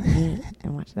champagne and ate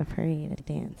and watched the parade and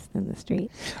danced in the street.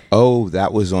 Oh,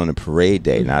 that was on a parade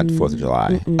day, not 4th of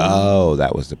July. Mm-mm. Oh,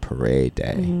 that was the parade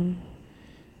day. Mm-hmm.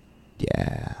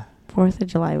 Yeah. 4th of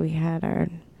July, we had our...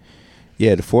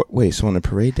 Yeah, wait, so on the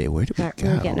parade day, where did we go? We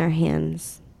were getting our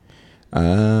hands.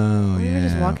 Oh, We were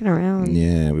just walking around.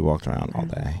 Yeah, we walked around all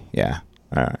day. Yeah.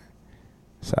 All right.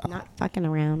 So. Not fucking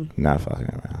around. Not fucking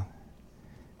around.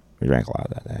 We drank a lot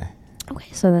that day.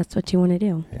 Okay, so that's what you want to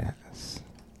do. Yes.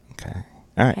 Okay.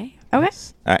 All right. Okay.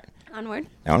 Yes. All right. Onward.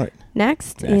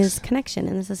 Next is connection,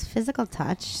 and this is physical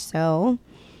touch. So,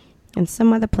 and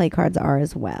some other play cards are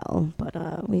as well,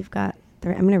 but we've got.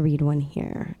 I'm going to read one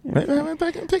here. Wait,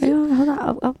 pick it. Hold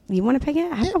on. Oh, you want to pick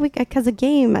it? How about we? Because a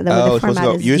game. The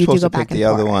format is you're supposed to go pick back the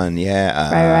and other forth. one.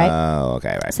 Yeah. Right. Oh,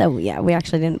 okay. Right. So yeah, we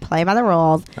actually didn't play by the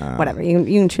rules. Whatever. You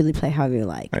can truly play however you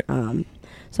like. Right.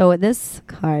 So this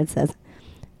card says,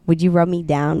 "Would you rub me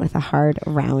down with a hard,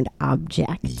 round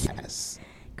object?" Yes.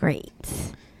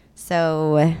 Great.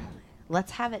 So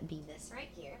let's have it be this right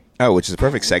here. Oh, which is a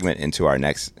perfect segment into our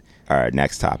next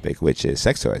topic, which is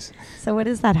sex toys. So what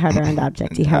is that hard, round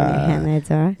object you have in your hand there,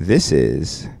 Zora? This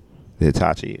is the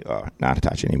Hitachi, not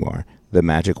Hitachi anymore, the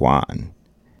Magic Wand.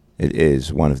 It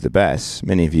is one of the best.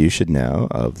 Many of you should know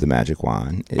of the Magic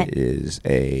Wand. It is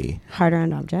a hard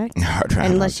round object. Hard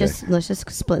round and object. let's just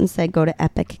split and say go to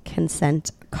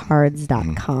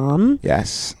epicconsentcards.com.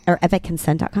 Yes. Or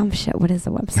epicconsent.com. Shit, what is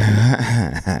the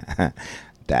website?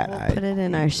 We'll put it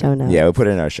in our show notes. Yeah, we'll put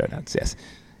it in our show notes. Yes.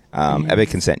 Epic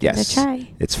Consent. Yes. Give it a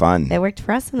try. It's fun. It worked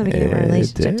for us in the beginning of our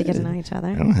relationship to get to know each other.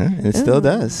 And it still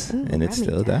does. And it rub me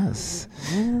still down. does.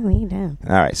 Rub me down.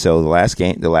 All right. So the last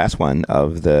one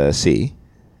of the C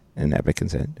in Epic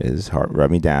Consent is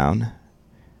Rub Me Down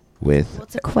with.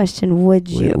 What's a question? Would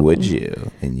you? Would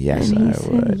you? And yes, and he I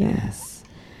said would. yes.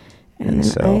 And then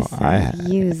so I said,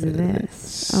 use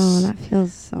this. Oh, that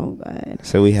feels so good.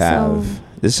 So we have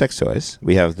this is sex toys.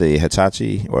 We have the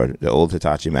Hitachi or the old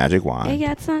Hitachi Magic Wand.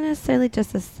 Yeah, it's not necessarily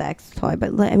just a sex toy,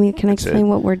 but I mean, can I explain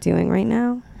what we're doing right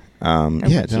now?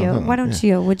 Yeah. Why don't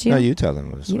you? Would you? No, you tell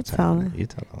them. You tell them. You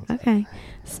tell them. Okay.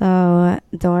 So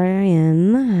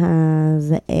Dorian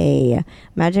has a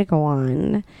magic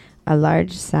wand, a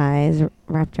large size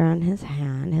wrapped around his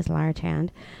hand, his large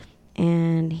hand,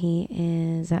 and he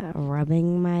is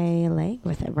rubbing my leg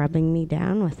with it, rubbing me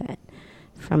down with it,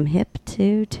 from hip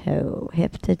to toe,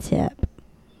 hip to tip.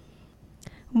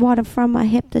 Water from my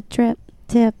hip to tip.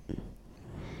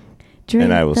 Drink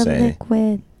and I will the say,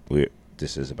 liquid.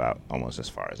 This is about almost as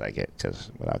far as I get, because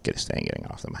without getting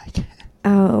off the mic.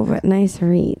 Oh, but nice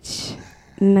reach.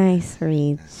 Nice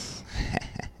reach.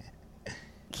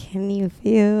 Can you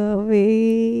feel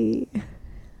me?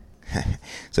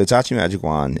 So Hitachi Magic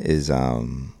Wand is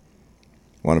one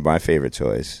of my favorite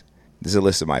toys. This is a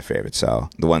list of my favorites, so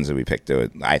the ones that we picked,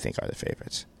 I think, are the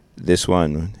favorites. This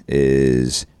one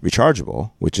is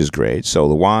rechargeable, which is great. So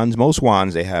the wands, most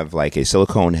wands, they have like a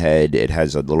silicone head. It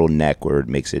has a little neck where it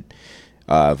makes it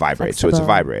vibrate. So it's a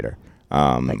vibrator.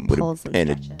 And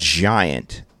a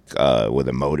giant with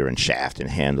a motor and shaft and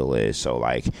handle is. So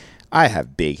like I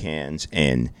have big hands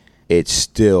and it's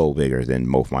still bigger than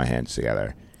both my hands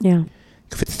together. Yeah.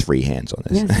 Could fit 3 hands on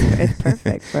this. Yes, it's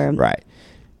perfect for right.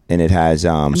 And it has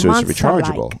so it's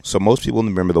rechargeable. So most people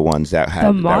remember the ones that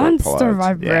have the monster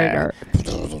vibrator.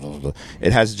 Yeah.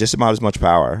 It has just about as much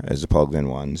power as the plugged-in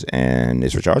ones, and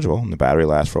it's rechargeable. And the battery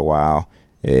lasts for a while.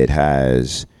 It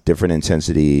has different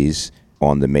intensities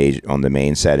on the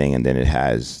main setting, and then it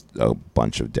has a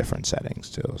bunch of different settings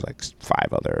too. It's like 5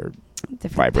 other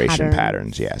different vibration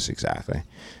patterns. Yes, exactly.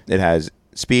 It has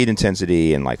speed,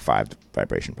 intensity, and like 5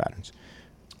 vibration patterns.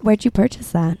 Where'd you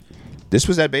purchase that? This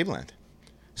was at Babeland.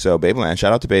 So Babeland,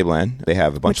 shout out to Babeland. They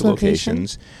have a bunch of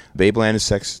locations. Babeland is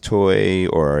sex toy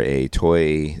or a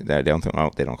toy that they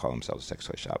don't call themselves a sex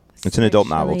toy shop. It's an adult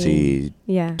novelty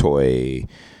toy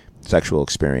sexual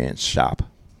experience shop.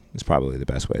 It's probably the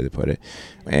best way to put it.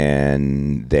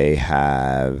 And they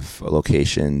have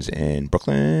locations in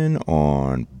Brooklyn,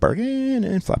 on Bergen,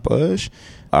 and Flatbush,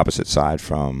 opposite side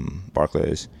from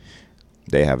Barclays.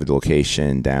 They have a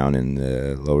location down in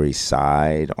the Lower East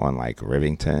Side on like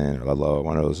Rivington or Ludlow,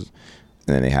 one of those.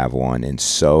 And then they have one in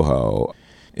Soho.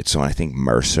 It's on, I think,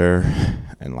 Mercer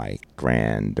and like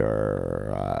Grand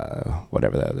or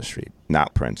whatever the other street.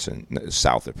 Not Princeton,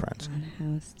 south of Princeton.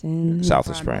 Houston, south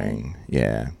of Spring.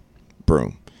 Yeah.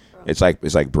 Broome. It's like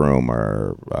Broome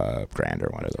or Grand or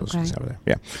one of those over there.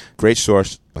 Yeah. Great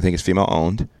source. I think it's female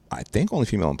owned. I think only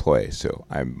female employees too.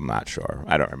 I'm not sure.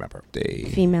 I don't remember.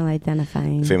 Female identified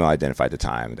at the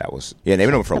time. That was they've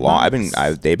been open for long.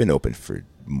 They've been open for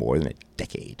more than a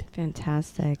decade.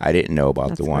 Fantastic. I didn't know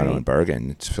about the one on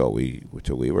Bergen until we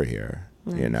were here.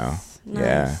 Nice. You know. Nice.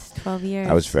 Yeah. 12 years.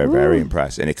 I was very, very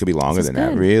impressed, and it could be longer than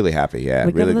that. Really happy. Yeah.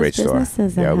 Really great store.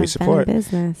 Yeah, we support.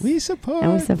 We support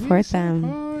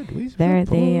them.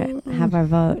 They have our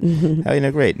vote.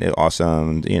 Great,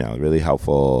 awesome. Really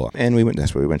helpful, and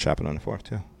that's where we went shopping on the 4th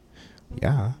too.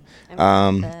 Yeah.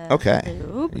 Okay.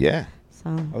 Yeah.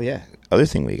 So. Other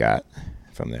thing we got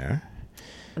from there.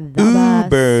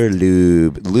 Uber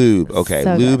Lube. Okay.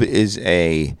 So lube is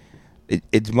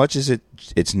as much as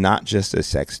it's not just a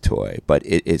sex toy, but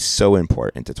it is so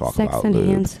important to talk about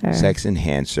lube. Sex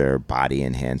enhancer, body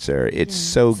enhancer. It's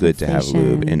so good to have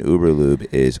lube, and Uber Lube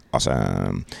is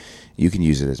awesome. You can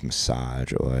use it as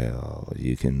massage oil.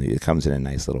 It comes in a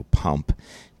nice little pump,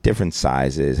 different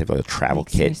sizes. Have a travel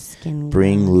kit.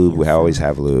 Bring lube. We always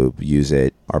have lube. Use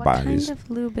it. Our bodies. What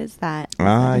kind of lube is that?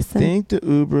 I think the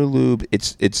Uber Lube.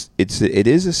 It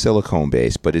is a silicone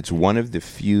base, but it's one of the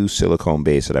few silicone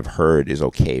base that I've heard is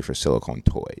okay for silicone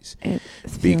toys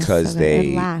because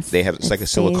they have it's like a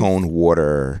silicone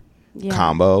water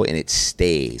combo, and it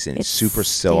stays, and it's super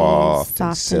soft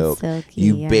and silky.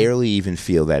 You barely even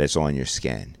feel that it's on your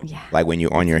skin. Yeah. Like when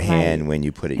you're on your hand, when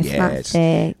you put it, it's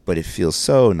thick. But it feels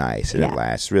so nice, and it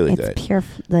lasts really good. It's pure,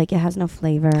 like it has no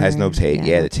flavor. Has no taste.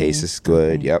 Yeah, the taste is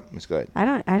good. Okay. Yep, it's good. I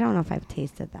don't know if I've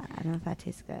tasted that. I don't know if that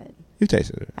tastes good. You've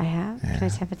tasted it. I have. Yeah. Can I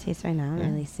just have a taste right now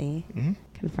and really see? Mm-hmm.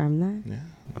 Confirm that? Yeah.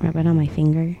 Rub it on my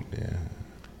finger. Yeah.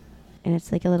 And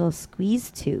it's like a little squeeze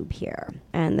tube here.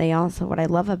 And they also, what I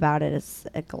love about it is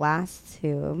a glass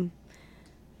tube.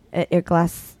 A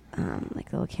glass,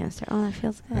 like a little canister. Oh, that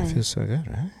feels good. That feels so good,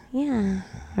 right? Yeah.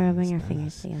 Rubbing your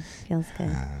fingers together. Feels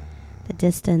good. The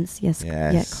distance,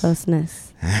 yet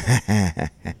closeness.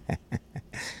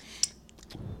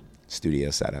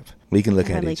 Studio setup. We can look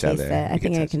at each other. I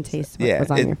think I can taste what was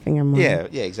on your finger more. Yeah,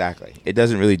 exactly. It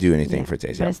doesn't really do anything for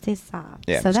taste. But it stays soft.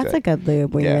 Yeah, so that's a good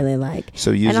lube we really like.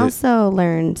 So use also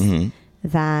learned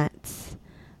that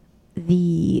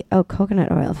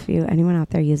coconut oil. If anyone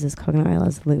out there uses coconut oil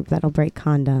as lube, that'll break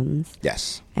condoms.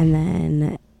 Yes. And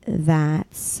then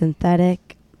that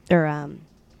synthetic or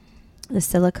the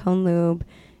silicone lube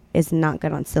is not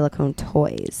good on silicone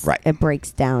toys. Right. It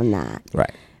breaks down that.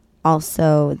 Right.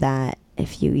 Also, that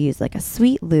if you use like a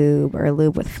sweet lube or a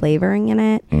lube with flavoring in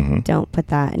it, don't put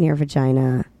that in your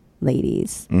vagina,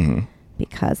 ladies,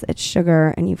 because it's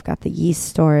sugar and you've got the yeast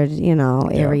storage,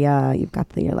 area. You've got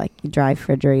your dry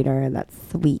refrigerator, that's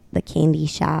sweet, the candy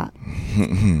shop.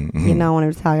 You know what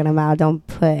I'm talking about? Don't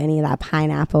put any of that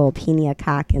pineapple pina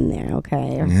cock in there,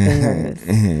 okay? Or fingers.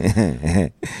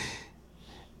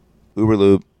 Uber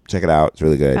Lube, check it out. It's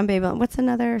really good. From Babeland. What's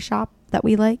another shop that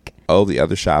we like? Oh, the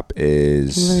other shop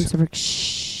is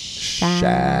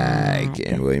Shag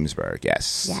in Williamsburg.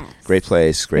 Yes. Yes. Great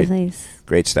place.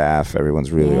 Great staff.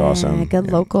 Everyone's really awesome.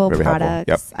 Good local very products.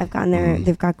 helpful. Yep. I've gotten there.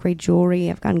 They've got great jewelry.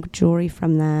 I've gotten jewelry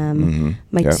from them.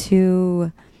 My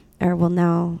two, or well,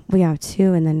 now we have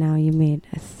two, and then now you made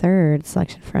a third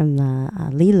selection from the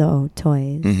Lilo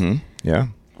toys. Yeah.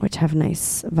 Which have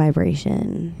nice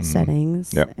vibration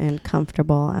settings and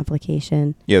comfortable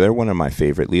application. Yeah, they're one of my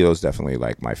favorite. Lilo's definitely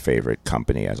like my favorite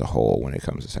company as a whole when it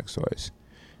comes to sex toys.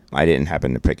 I didn't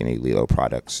happen to pick any Lilo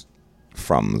products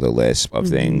from the list of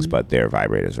things, but their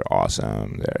vibrators are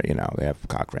awesome. They have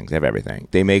cock rings. They have everything.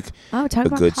 They make a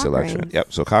good selection. Rings.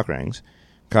 Yep. So cock rings.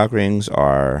 Cock rings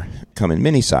come in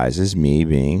many sizes. Me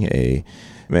being a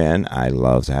man, I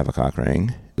love to have a cock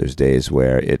ring. There's days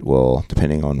where it will,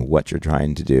 depending on what you're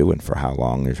trying to do and for how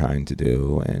long you're trying to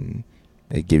do, and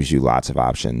it gives you lots of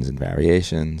options and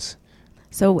variations.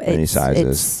 So many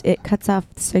sizes. It cuts off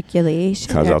the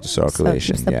circulation. Cuts off the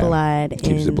circulation. So it keeps the blood.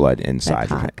 Keeps the blood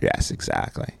inside. Yes,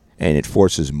 exactly. And it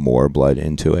forces more blood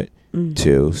into it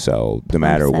too. So no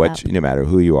matter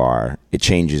who you are, it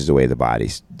changes the way the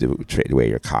way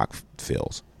your cock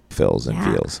fills and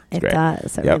feels. It's it great.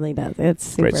 Does. It really does. It's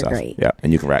super great. Yeah,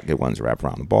 and you can get ones that wrap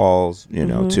around the balls.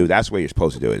 Too. That's what you're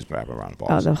supposed to do is wrap around the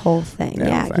balls. Oh, the whole thing.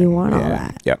 Yeah, you want all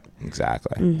that. Yep,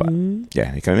 exactly. But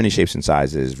yeah, they come in many shapes and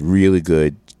sizes. Really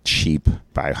good, cheap.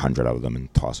 Buy 100 of them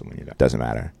and toss them when you're done. Doesn't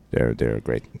matter. They're a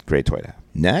great toy to have.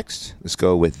 Next, let's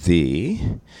go with the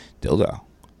dildo.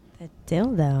 The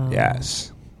dildo.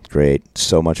 Yes, great.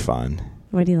 So much fun.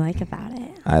 What do you like about it?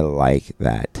 I like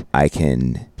that I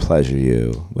can pleasure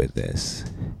you with this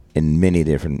in many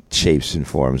different shapes and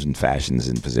forms and fashions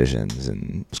and positions,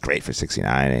 and it's great for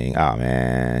 69ing. Oh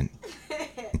man.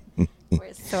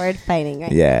 We're sword fighting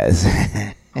right Yes.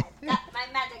 now. Got my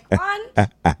magic wand.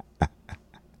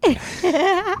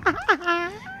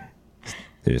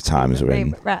 There's times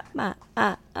when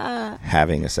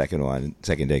having a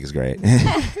second dick is great.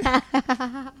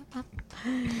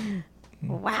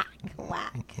 Whack.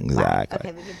 Exactly.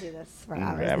 Okay, we can do this for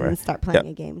hours and start playing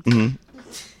a game.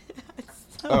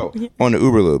 On the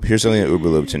Uber Lube. Here's something on Uber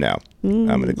Lube to know. I'm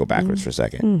going to go backwards for a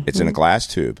second. It's in a glass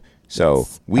tube. So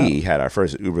we had our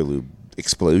first Uber Lube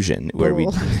explosion where we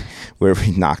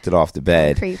knocked it off the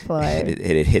bed. Concrete floor.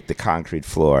 It hit the concrete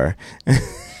floor.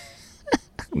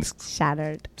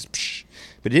 Shattered.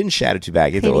 But it didn't shatter too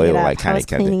bad. The oil kind of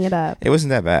kept cleaning it up. It wasn't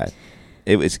that bad.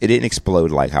 It didn't explode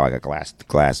like how like a glass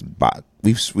box.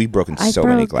 We've broken so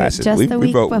many glasses.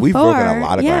 We've broken a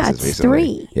lot of glasses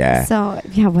recently. 3. Yeah. So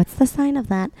what's the sign of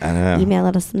that? I don't know. Email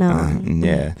let us know.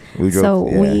 Yeah. It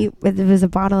was a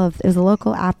bottle of, it was a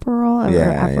local Aperol.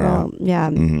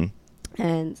 Yeah.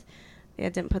 And I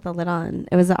didn't put the lid on.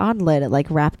 It was an odd lid. It like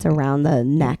wrapped around the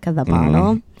neck of the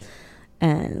bottle,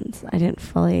 and I didn't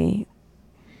fully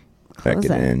close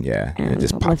it. And it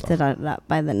just lifted it up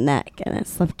by the neck, and it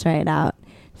slipped right out.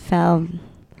 Fell.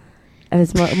 It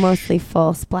was mostly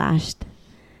full splashed.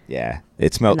 Yeah,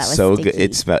 it smelled so good.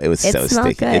 It was so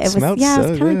sticky. Good. It smelled so good.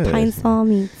 It was kind of like pine sol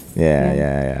meets.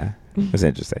 Yeah. It was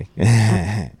interesting.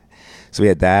 So we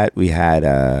had that. We had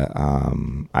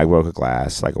I broke a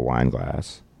glass, like a wine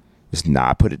glass. Just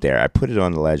not put it there. I put it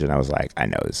on the ledge, and I was like, I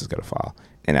know this is gonna fall.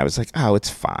 And I was like, oh, it's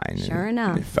fine. Sure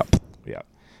enough. It fell. Yeah.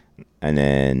 And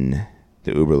then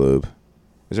the Uber Lube.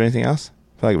 Was there anything else?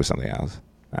 I feel like it was something else.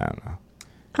 I don't know.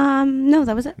 No,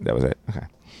 that was it. That was it. Okay.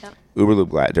 Yep. Uber Lube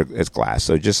glass. It's glass,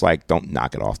 so just like don't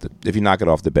knock it off if you knock it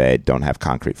off the bed, don't have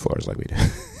concrete floors like we do.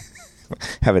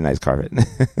 Have a nice carpet.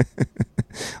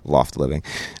 Loft living.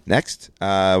 Next,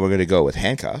 we're gonna go with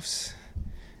handcuffs.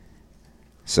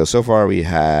 So far we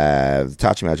have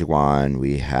Tachi Magic Wand.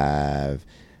 We have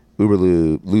Uber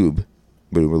Lube.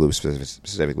 But Uber Lube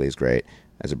specifically is great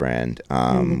as a brand.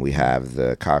 We have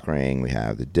the cock ring. We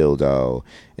have the dildo.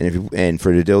 And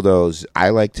for the dildos, I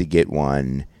like to get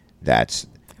one that's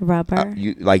rubber.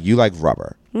 You like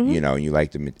rubber. You know, and you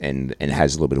like them, and it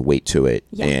has a little bit of weight to it,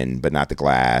 but not the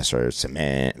glass or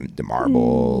cement, the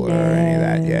marble or any of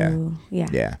that.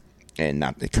 Yeah, and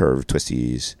not the curved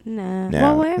twisties. No.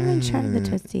 Well, we haven't tried the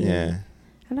twisties. Yeah,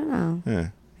 I don't know.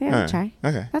 Yeah, we'll try.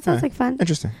 Okay, that sounds like fun.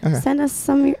 Interesting. Okay. Send us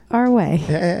some our way.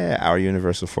 Yeah.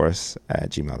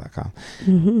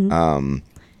 ouruniversalforce@gmail.com.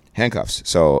 Handcuffs.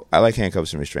 So I like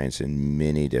handcuffs and restraints in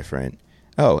many different.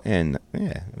 Oh, and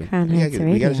Crown Heights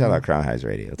Radio. We got to shout out Crown Heights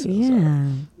Radio too.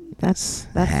 Yeah, that's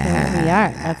where we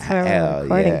are. That's where we're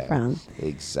recording from.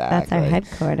 Exactly. That's our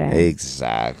headquarters.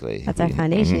 Exactly. That's our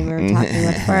foundation. We were talking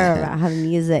before about how the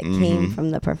music came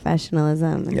from the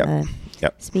professionalism and the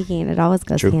speaking. It always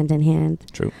goes hand in hand.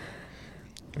 True.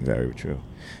 Very true.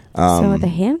 So the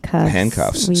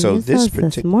handcuffs. We used those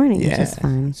this morning, which is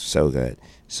fun. So good.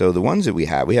 So the ones that we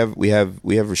have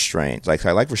restraints. Like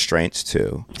I like restraints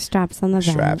too. Straps on the back.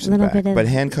 Straps in the back. But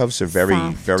handcuffs are very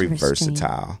very restraint.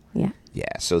 versatile. Yeah.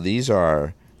 Yeah. So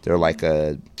they're like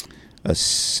a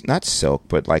not silk,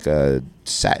 but like a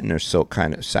satin or silk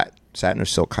kind of It's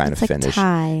like finish.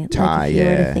 Tie. Tie, like if you were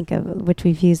yeah. to think of, which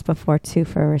we've used before too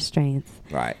for restraints.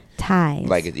 Right. Ties.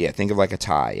 Think of like a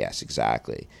tie. Yes,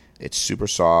 exactly. It's super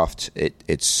soft.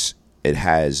 It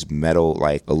has metal,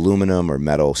 like aluminum or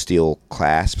metal steel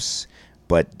clasps,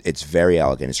 but it's very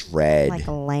elegant. It's red. like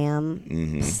a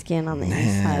lamb skin on the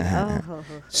inside. Oh.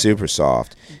 Super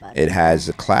soft. It has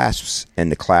the clasps,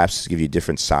 and the clasps give you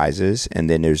different sizes, and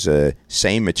then there's a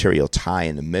same material tie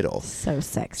in the middle. So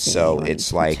sexy. So when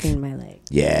it's like, between my legs.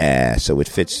 yeah, so it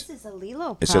fits. This is a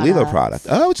Lilo product. It's a Lilo product.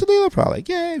 Oh, it's a Lilo product.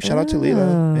 Yay, shout out to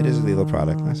Lilo. It is a Lilo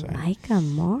product. That's right. Like a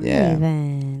more Yeah.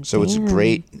 even. So it's Damn.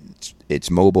 great. It's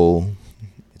mobile.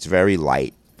 It's very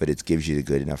light, but it gives you the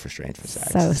good enough restraint for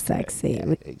sex. So sexy.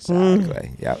 Yeah,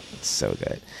 exactly. Yep. It's so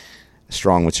good.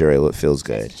 Strong material. It feels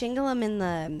good. Just jingle them in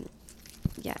the.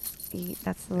 Yeah,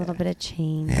 that's a little bit of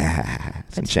chain. Yeah.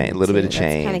 Some Between chain. A little bit of two.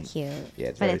 chain. That's kind of cute. Yeah,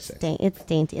 it's but very it's sexy. it's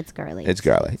dainty. It's girly. It's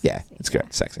girly. Yeah, it's good.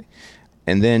 It's sexy.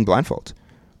 And then blindfold,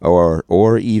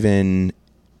 or even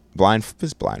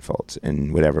blindfolds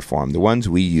in whatever form. The ones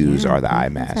we use are the eye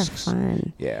those are masks.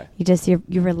 fun. Yeah.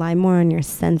 You rely more on your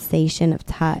sensation of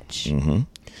touch. Mm-hmm.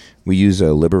 We use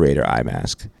a Liberator eye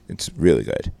mask. It's really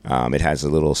good. It has a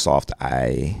little soft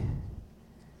eye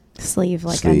Sleeve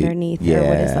Sleeve, underneath. Or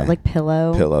what is that? Like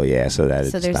pillow. pillow. Yeah, so that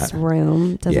So it's there's not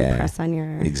room. Doesn't Yeah. press on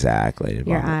your exactly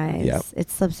your eyes. Yep.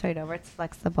 It slips right over. It's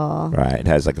flexible. Right. It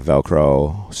has like a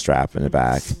Velcro strap in the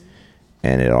back,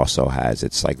 and it also has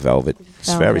it's like velvet. It's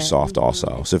very Velvet. soft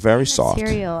also. So very soft.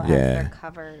 Material Yeah. as their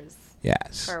covers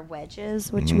Yes. for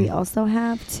wedges, which Mhm. we also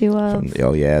have two of.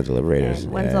 Oh yeah, the Liberators.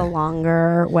 And one's yeah. a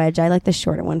longer wedge. I like the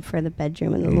shorter one for the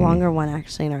bedroom, and the Mhm. longer one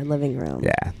actually in our living room.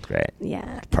 Yeah, great.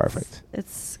 Yeah. Perfect.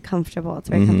 It's comfortable. It's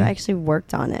very Mhm. comfortable. I actually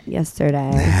worked on it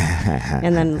yesterday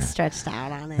and then stretched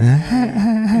out on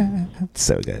it.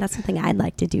 So good. That's something I'd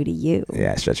like to do to you.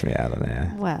 Yeah, stretch me out on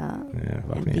that. Well, Yeah,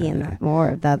 fuck and me be in out, that more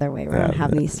of the other way around.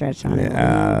 Have me stretch on it.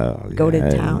 Go yeah.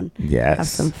 to town. Yes. Have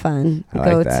some fun. I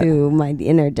like Go that. to my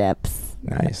inner depths.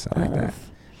 Nice. I like that. of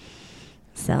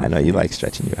self. I know you like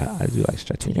stretching you out. I do like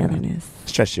stretching you out. Togetherness.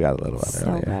 Stretched you out a little bit So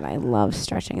earlier. good. I love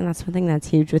stretching, and that's one thing that's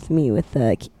huge with me with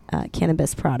the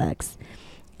cannabis products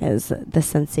is the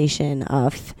sensation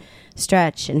of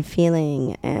stretch and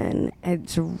feeling, and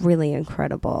it's really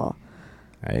incredible.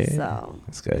 Right? So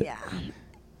That's good. yeah,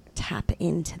 tap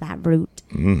into that root.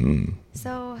 Mm-hmm.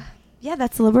 So yeah,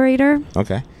 that's Liberator.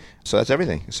 Okay. So that's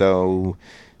everything. So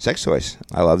sex toys.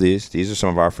 I love these. These are some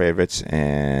of our favorites.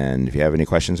 And if you have any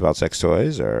questions about sex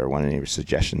toys or want any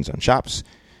suggestions on shops,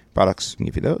 products, we can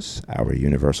give you those. Our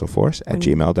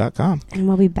universalforce@gmail.com. And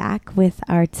we'll be back with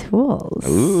our tools.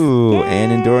 Ooh, Yay!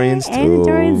 Ann and Dorian's Ann and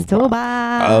Dorian's tool.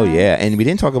 toolbox. Oh, yeah. And we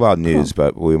didn't talk about news,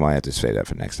 but we might have to say that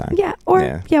for next time. Yeah, or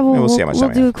Yeah. we'll see how much we'll time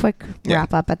we do a have. quick Yeah.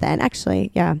 wrap up at the end.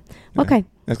 Actually, yeah. Okay.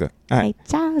 Let's go. All right. Hey,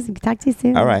 ciao. Talk to you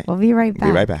soon. All right. We'll be right back.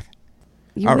 Be right back.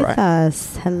 You All with right.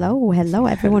 us. Hello,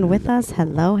 everyone with us.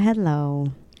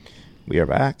 Hello. We are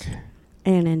back.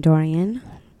 Ann and Dorian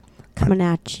coming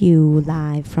at you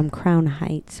live from Crown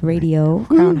Heights Radio.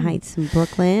 Crown Heights in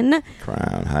Brooklyn,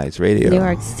 Crown Heights Radio. New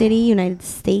York City, United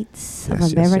States of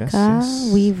Yes, yes, America. yes,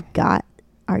 yes. We've got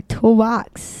our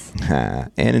toolbox.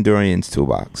 Ann and Dorian's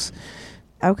toolbox.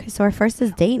 Okay, so our first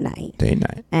is date night. Date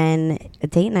night. And a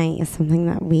date night is something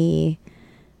that we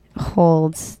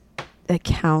hold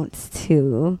accounts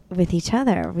to with each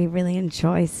other. We really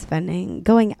enjoy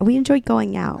we enjoy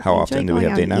going out. How We often enjoy do we going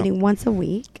have out date and night? Eating once a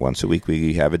week. Once a week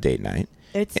we have a date night.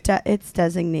 It's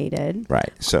designated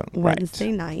Right. So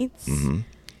Wednesday nights. Mm-hmm.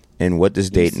 And what does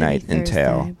date Usually night Thursday,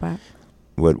 entail? but-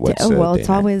 What's well, date it's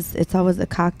night? always a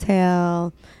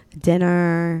cocktail,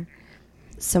 dinner,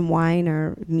 some wine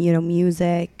or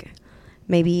music,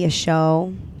 maybe a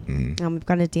show. Mhm. We've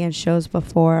gone to dance shows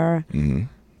before. Mhm.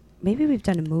 Maybe we've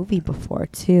done a movie before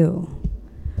too.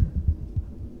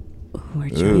 Ooh, we're Ooh.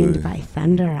 joined by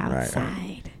thunder right.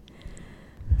 outside.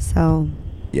 So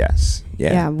Yes.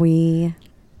 Yeah.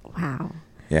 wow.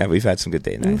 Yeah, we've had some good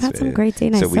date nights. We've had some great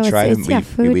date nights. So we So try it's- to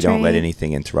food we don't let trade.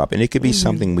 anything interrupt, and it could be Mhm.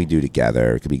 something we do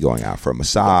together. It could be going out for a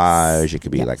massage. Yes. It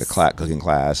could be like a Yes. cooking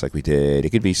class, like we did. It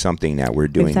could be something that we're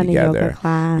doing We've done together. a yoga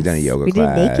class. We've done a yoga we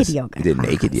class. did naked yoga. We did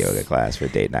naked class. yoga class for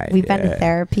date night. We've been yeah. to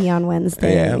therapy on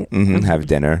Wednesday. Yeah, have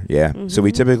dinner. Yeah. So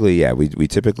we Mhm. typically, we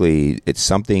typically, it's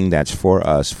something that's for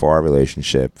us, for our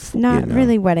relationship. Not you know.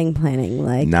 really wedding planning.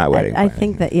 Like Not wedding I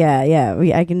planning. think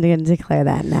that I can declare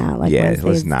that now. Like Yeah, Wednesday's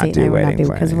let's not date do night, we're wedding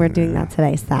because we're planning. doing that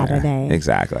today, Saturday. Yeah,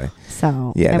 exactly.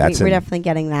 So Yeah, and that's we're an- definitely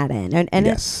getting that in, and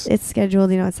Yes. it's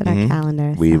scheduled. You know, it's in our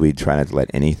calendar. We try not to let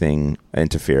anything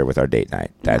interfere with our date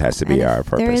night. That has to be And our if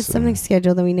purpose. there is something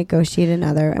scheduled, then we negotiate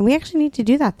another, and we actually need to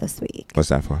do that this week. What's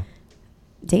that for?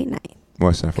 Date night.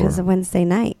 What's that for? Because Wednesday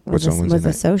night What's was, on Wednesday was a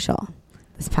night? social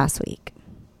this past week.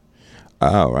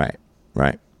 Oh,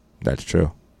 right. That's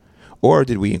true. Or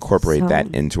did we incorporate So, that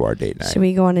into our date night? Should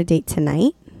we go on a date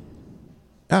tonight?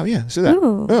 Oh, yeah. So that.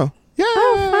 Ooh. Oh, yeah.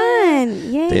 Oh,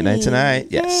 fun. Yay. Date night tonight.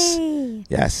 Yes. Yay.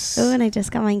 Yes. Oh, and I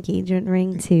just got my engagement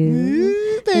ring, too.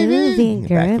 Ooh, baby. Ooh, being Back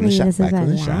from the girly. shop. This is Back what from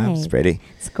the I shop. It's like. pretty.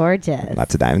 It's gorgeous.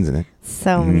 Lots of diamonds in it.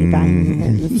 So many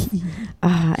diamonds.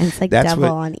 And it's like That's double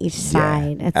what- on each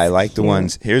side. It's I like the cute.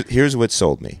 ones. Here's what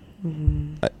sold me.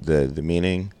 Mhm. The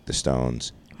meaning, the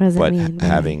stones, What does but it mean?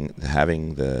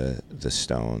 having the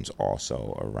stones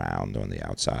also around on the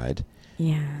outside,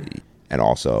 Yeah. and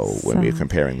also when we were So-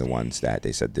 comparing the ones that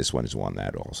they said this one is one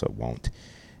that also won't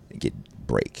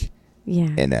break, Yeah.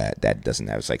 and that doesn't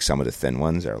have. It's like some of the thin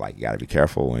ones are like you got to be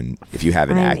careful, and if you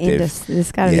have an I'm active,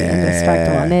 this got to be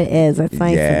indestructible, and it is. It's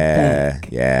nice and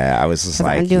thick. yeah. I was just 'Cause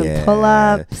like, I'm doing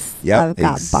pull-ups. Yep, I've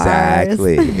got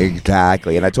exactly, bars.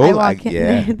 exactly. And I I told, walk in,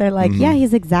 yeah, they're like, Mhm. yeah,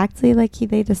 he's exactly like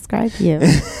they described you.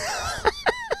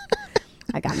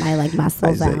 I got my like I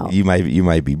muscles said, out. you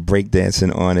might be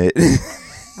breakdancing on it.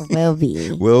 Will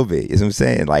be. Will be. Is what I'm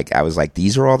saying. Like I was like,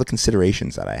 these are all the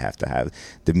considerations that I have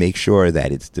to make sure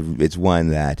that it's one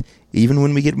that even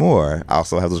when we get more, I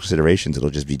also have those considerations. It'll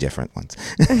just be different ones.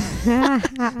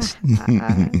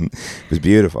 It was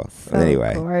beautiful. So But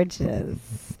anyway, gorgeous.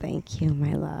 Thank you,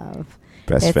 my love.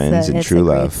 best friends and it's true a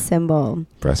great love. symbol.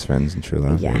 Best friends and true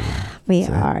love. Yeah, baby. we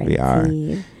So are. we are.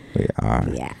 indeed. We are.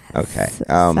 Yes. Okay.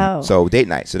 So- So date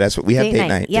night. So that's what we have. Date Date night,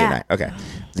 night. yeah. Date night. Okay.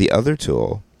 The other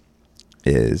tool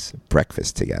is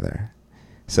breakfast together.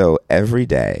 So every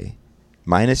day,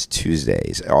 minus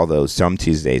Tuesdays, although some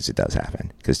Tuesdays it does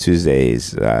happen because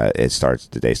Tuesdays the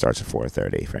day starts at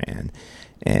 4:30 for Ann,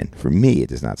 and for me it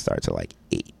does not start till like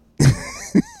 8.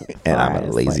 And I'm a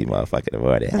Hours lazy later. motherfucker in the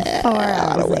morning. 4 I don't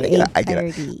hours wanna at get up. I get up.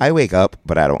 8:30. I wake up,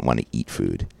 but I don't want to eat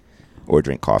food or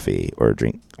drink coffee or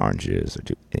drink orange juice or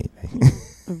do anything.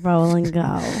 Roll and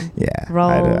go. Yeah, Roll,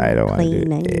 I don't want to clean,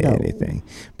 do and go. anything.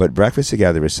 But breakfast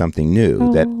together is something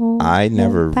new that Oh, I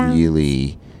never bounce.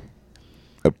 really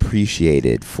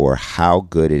appreciated for how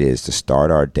good it is to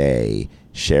start our day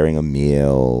sharing a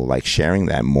meal, like sharing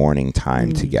that morning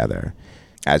time together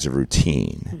as a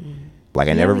routine. Like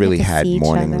I Yeah, never we really get to had see each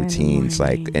morning other in the routines,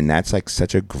 like, morning. and that's like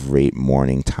such a great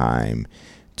morning time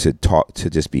to talk, to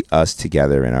just be us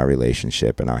together in our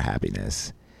relationship and our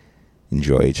happiness.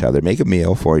 Enjoy each other, make a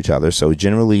meal for each other. So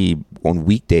generally on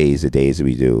weekdays, the days that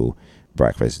we do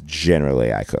breakfast,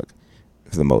 generally I cook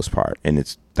for the most part, and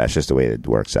that's just the way it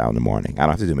works out in the morning. I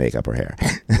don't have to do makeup or hair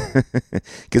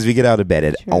because we get out of bed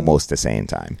at True. almost the same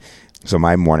time. So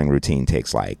my morning routine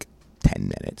takes like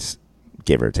 10 minutes,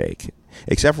 give or take,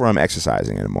 except for I'm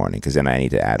exercising in the morning because then I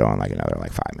need to add on like another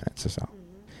like 5 minutes or so,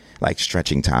 like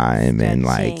stretching time and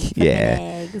like Stretching,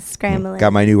 eggs, scrambling.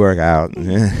 got my new workout.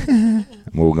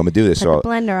 We're gonna do this. Put So the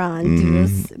blender on. Do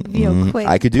this real quick.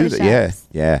 I could do that. Yeah, push-ups.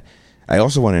 yeah. I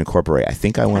also want to incorporate. I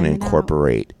think I want to Time it out.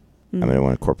 incorporate. I'm Mm. going to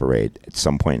want to incorporate at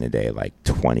some point in the day like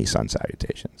 20 sun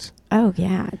salutations. Oh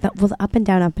yeah. The up and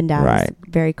down Right. is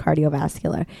very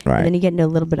cardiovascular. Right. And then you get into a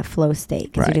little bit of flow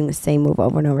state because Right. you're doing the same move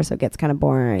over and over, so it gets kind of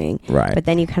boring. Right. But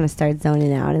then you kind of start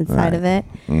zoning out inside Right. of it.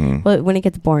 Mhm. Well, when it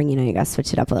gets boring, you got to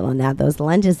switch it up a little. Now those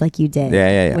lunges, like you did.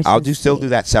 Yeah. which I'll is still sweet. do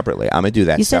that separately. I'm gonna do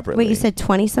that You said, separately. wait, you said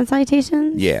 20 sun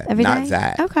salutations? yeah, every not day?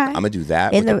 that. Okay. I'm gonna do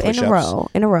that in with the the in push-ups. a row.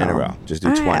 In a row. In a row. Just do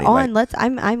All 20. Right, like,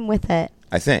 I'm with it.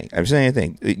 I think I'm saying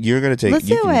anything. You're gonna take. Let's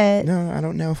you do can- it. No, I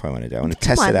don't know if I want to do. I want to Come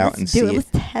test on, it out let's and do see. it. Let's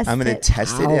test I'm gonna it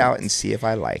test it out. out and see if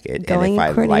I like it. Going and if I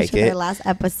in coordination like with it, our last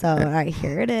episode. All right,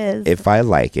 here it is. if I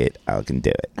like it, I can do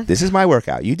it. This is my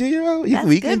workout. You do your own. That's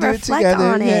We good. can do it Reflect together.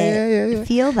 on Yeah. it.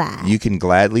 Feel that. You can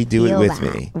gladly do it Feel with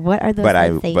that. me. What are those But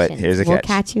sensations? but here's a We'll catch.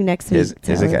 catch you next Here's- week.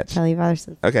 here's a catch. Tell you about our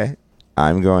sensations. Okay.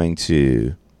 I'm going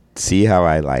to see how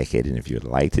I like it, and if you'd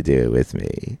like to do it with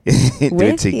me, do it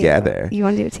With you. together. You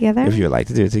want to do it together? If you'd like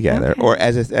to do it together, Okay. or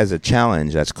as a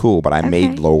challenge, that's cool. But I may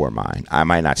Okay. lower mine. I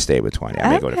might not stay with 20. I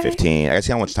may go to Okay. 15. I gotta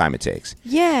see how much time it takes,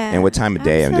 yeah. and what time of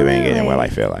day I'm doing it, and what I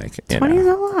feel like. you 20 is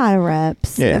know. a lot of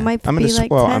reps. Yeah, It might I'm be gonna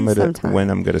like well, 10 I'm gonna sometimes. when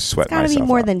I'm gonna sweat It's got to myself. be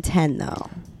more out. than 10 though.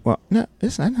 Well, no,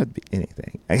 it's not be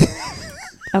anything.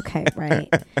 Okay, right.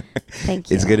 Thank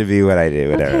you. It's going to be what I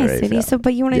do. Whatever. Okay, sweetie. So,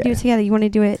 but you want to do it together? You want to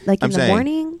do it like in the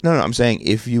morning? No. I'm saying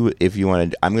if you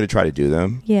want to, I'm going to try to do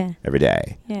them. Yeah. Every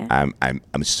day. Yeah. I'm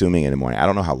assuming in the morning. I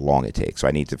don't know how long it takes, so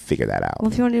I need to figure that out.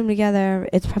 Well, if you want to do them together,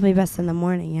 it's probably best in the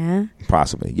morning. Yeah.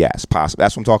 Possibly, yes. Possibly.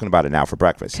 That's what I'm talking about it now for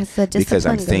breakfast. Because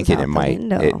I'm thinking it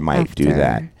might do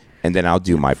that, and then I'll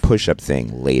do my push-up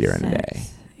thing later in the day.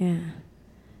 Yeah.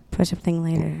 Push-up thing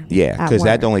later. Yeah, because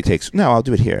that only takes. No, I'll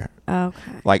do it here.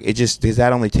 Okay. Like it just because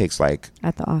that only takes like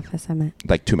at the office. I meant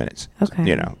like 2 minutes.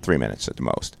 Okay. 3 minutes at the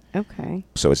most. Okay.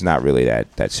 So it's not really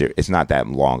that serious. It's not that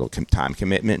long of time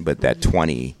commitment, but that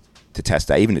 20 to test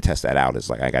that, even to test that out, is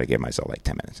like I got to give myself like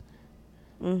 10 minutes.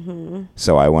 Mm-hmm.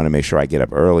 So I want to make sure I get up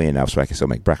early enough so I can still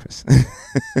make breakfast. Okay.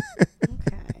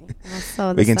 Well,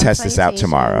 so we can test this out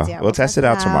tomorrow. Yeah, we'll test it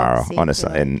out tomorrow on a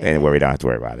and where we don't have to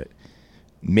worry about it.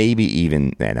 Maybe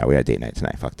even no, we got date night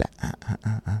tonight. Fuck that.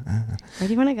 Where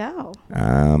do you want to go?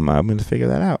 I'm going to figure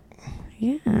that out.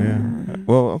 Yeah.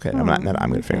 Well, okay. I'm going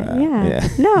to figure that out. Yeah.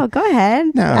 No, go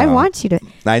ahead. No. I want you to.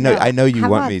 I know you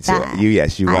want me to. That? You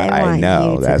want. I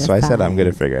know. That's why I said I'm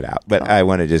going to figure it out. But I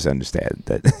want to just understand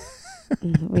that.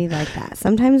 We like that.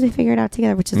 Sometimes we figure it out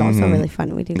together, which is also really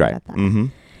fun. We do about that. Mm-hmm.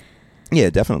 Yeah,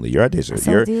 definitely. Your ideas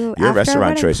are your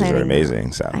restaurant choices are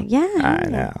amazing. So yeah, I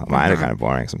know. Mine are kind of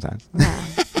boring sometimes. Yeah.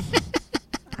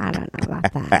 I don't know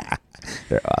about that.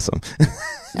 They're awesome.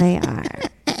 They are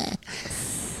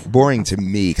boring to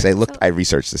me because I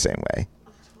research the same way.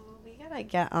 We gotta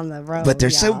get on the road, but they're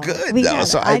so good though.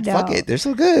 So I fuck it. They're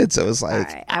so good. So it's like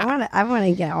right. I want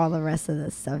to get all the rest of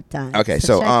this stuff done. Okay,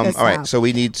 so all right. So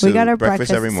we got our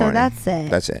breakfast every morning. So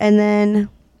that's it. And then.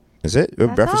 Is it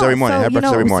breakfast every morning? Have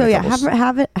breakfast every morning. So yeah,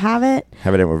 have it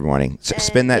every morning. So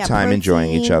spend that time protein,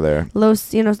 enjoying each other. Low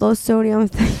sodium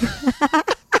thing.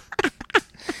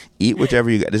 Eat whichever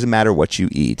you got. Doesn't matter what you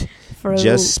eat.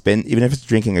 Just spend, even if it's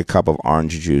drinking a cup of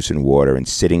orange juice and water and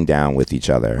sitting down with each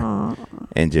other. Aww.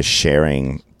 And just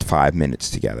sharing 5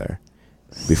 minutes together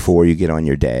before you get on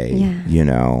your day. Yeah.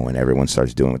 And everyone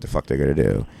starts doing what the fuck they're gonna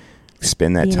do.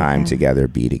 Spend that time together.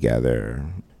 Be together.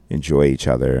 Enjoy each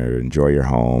other, enjoy your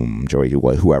home, enjoy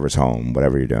whoever's home,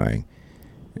 whatever you're doing,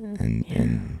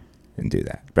 and do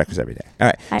that. Breakfast every day.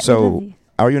 All right. So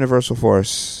our Universal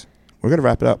Force, we're going to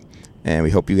wrap it up, and we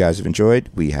hope you guys have enjoyed.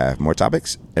 We have more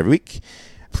topics every week.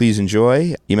 Please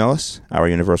enjoy. Email us,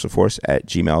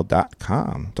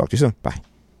 ouruniversalforce@gmail.com. Talk to you soon. Bye.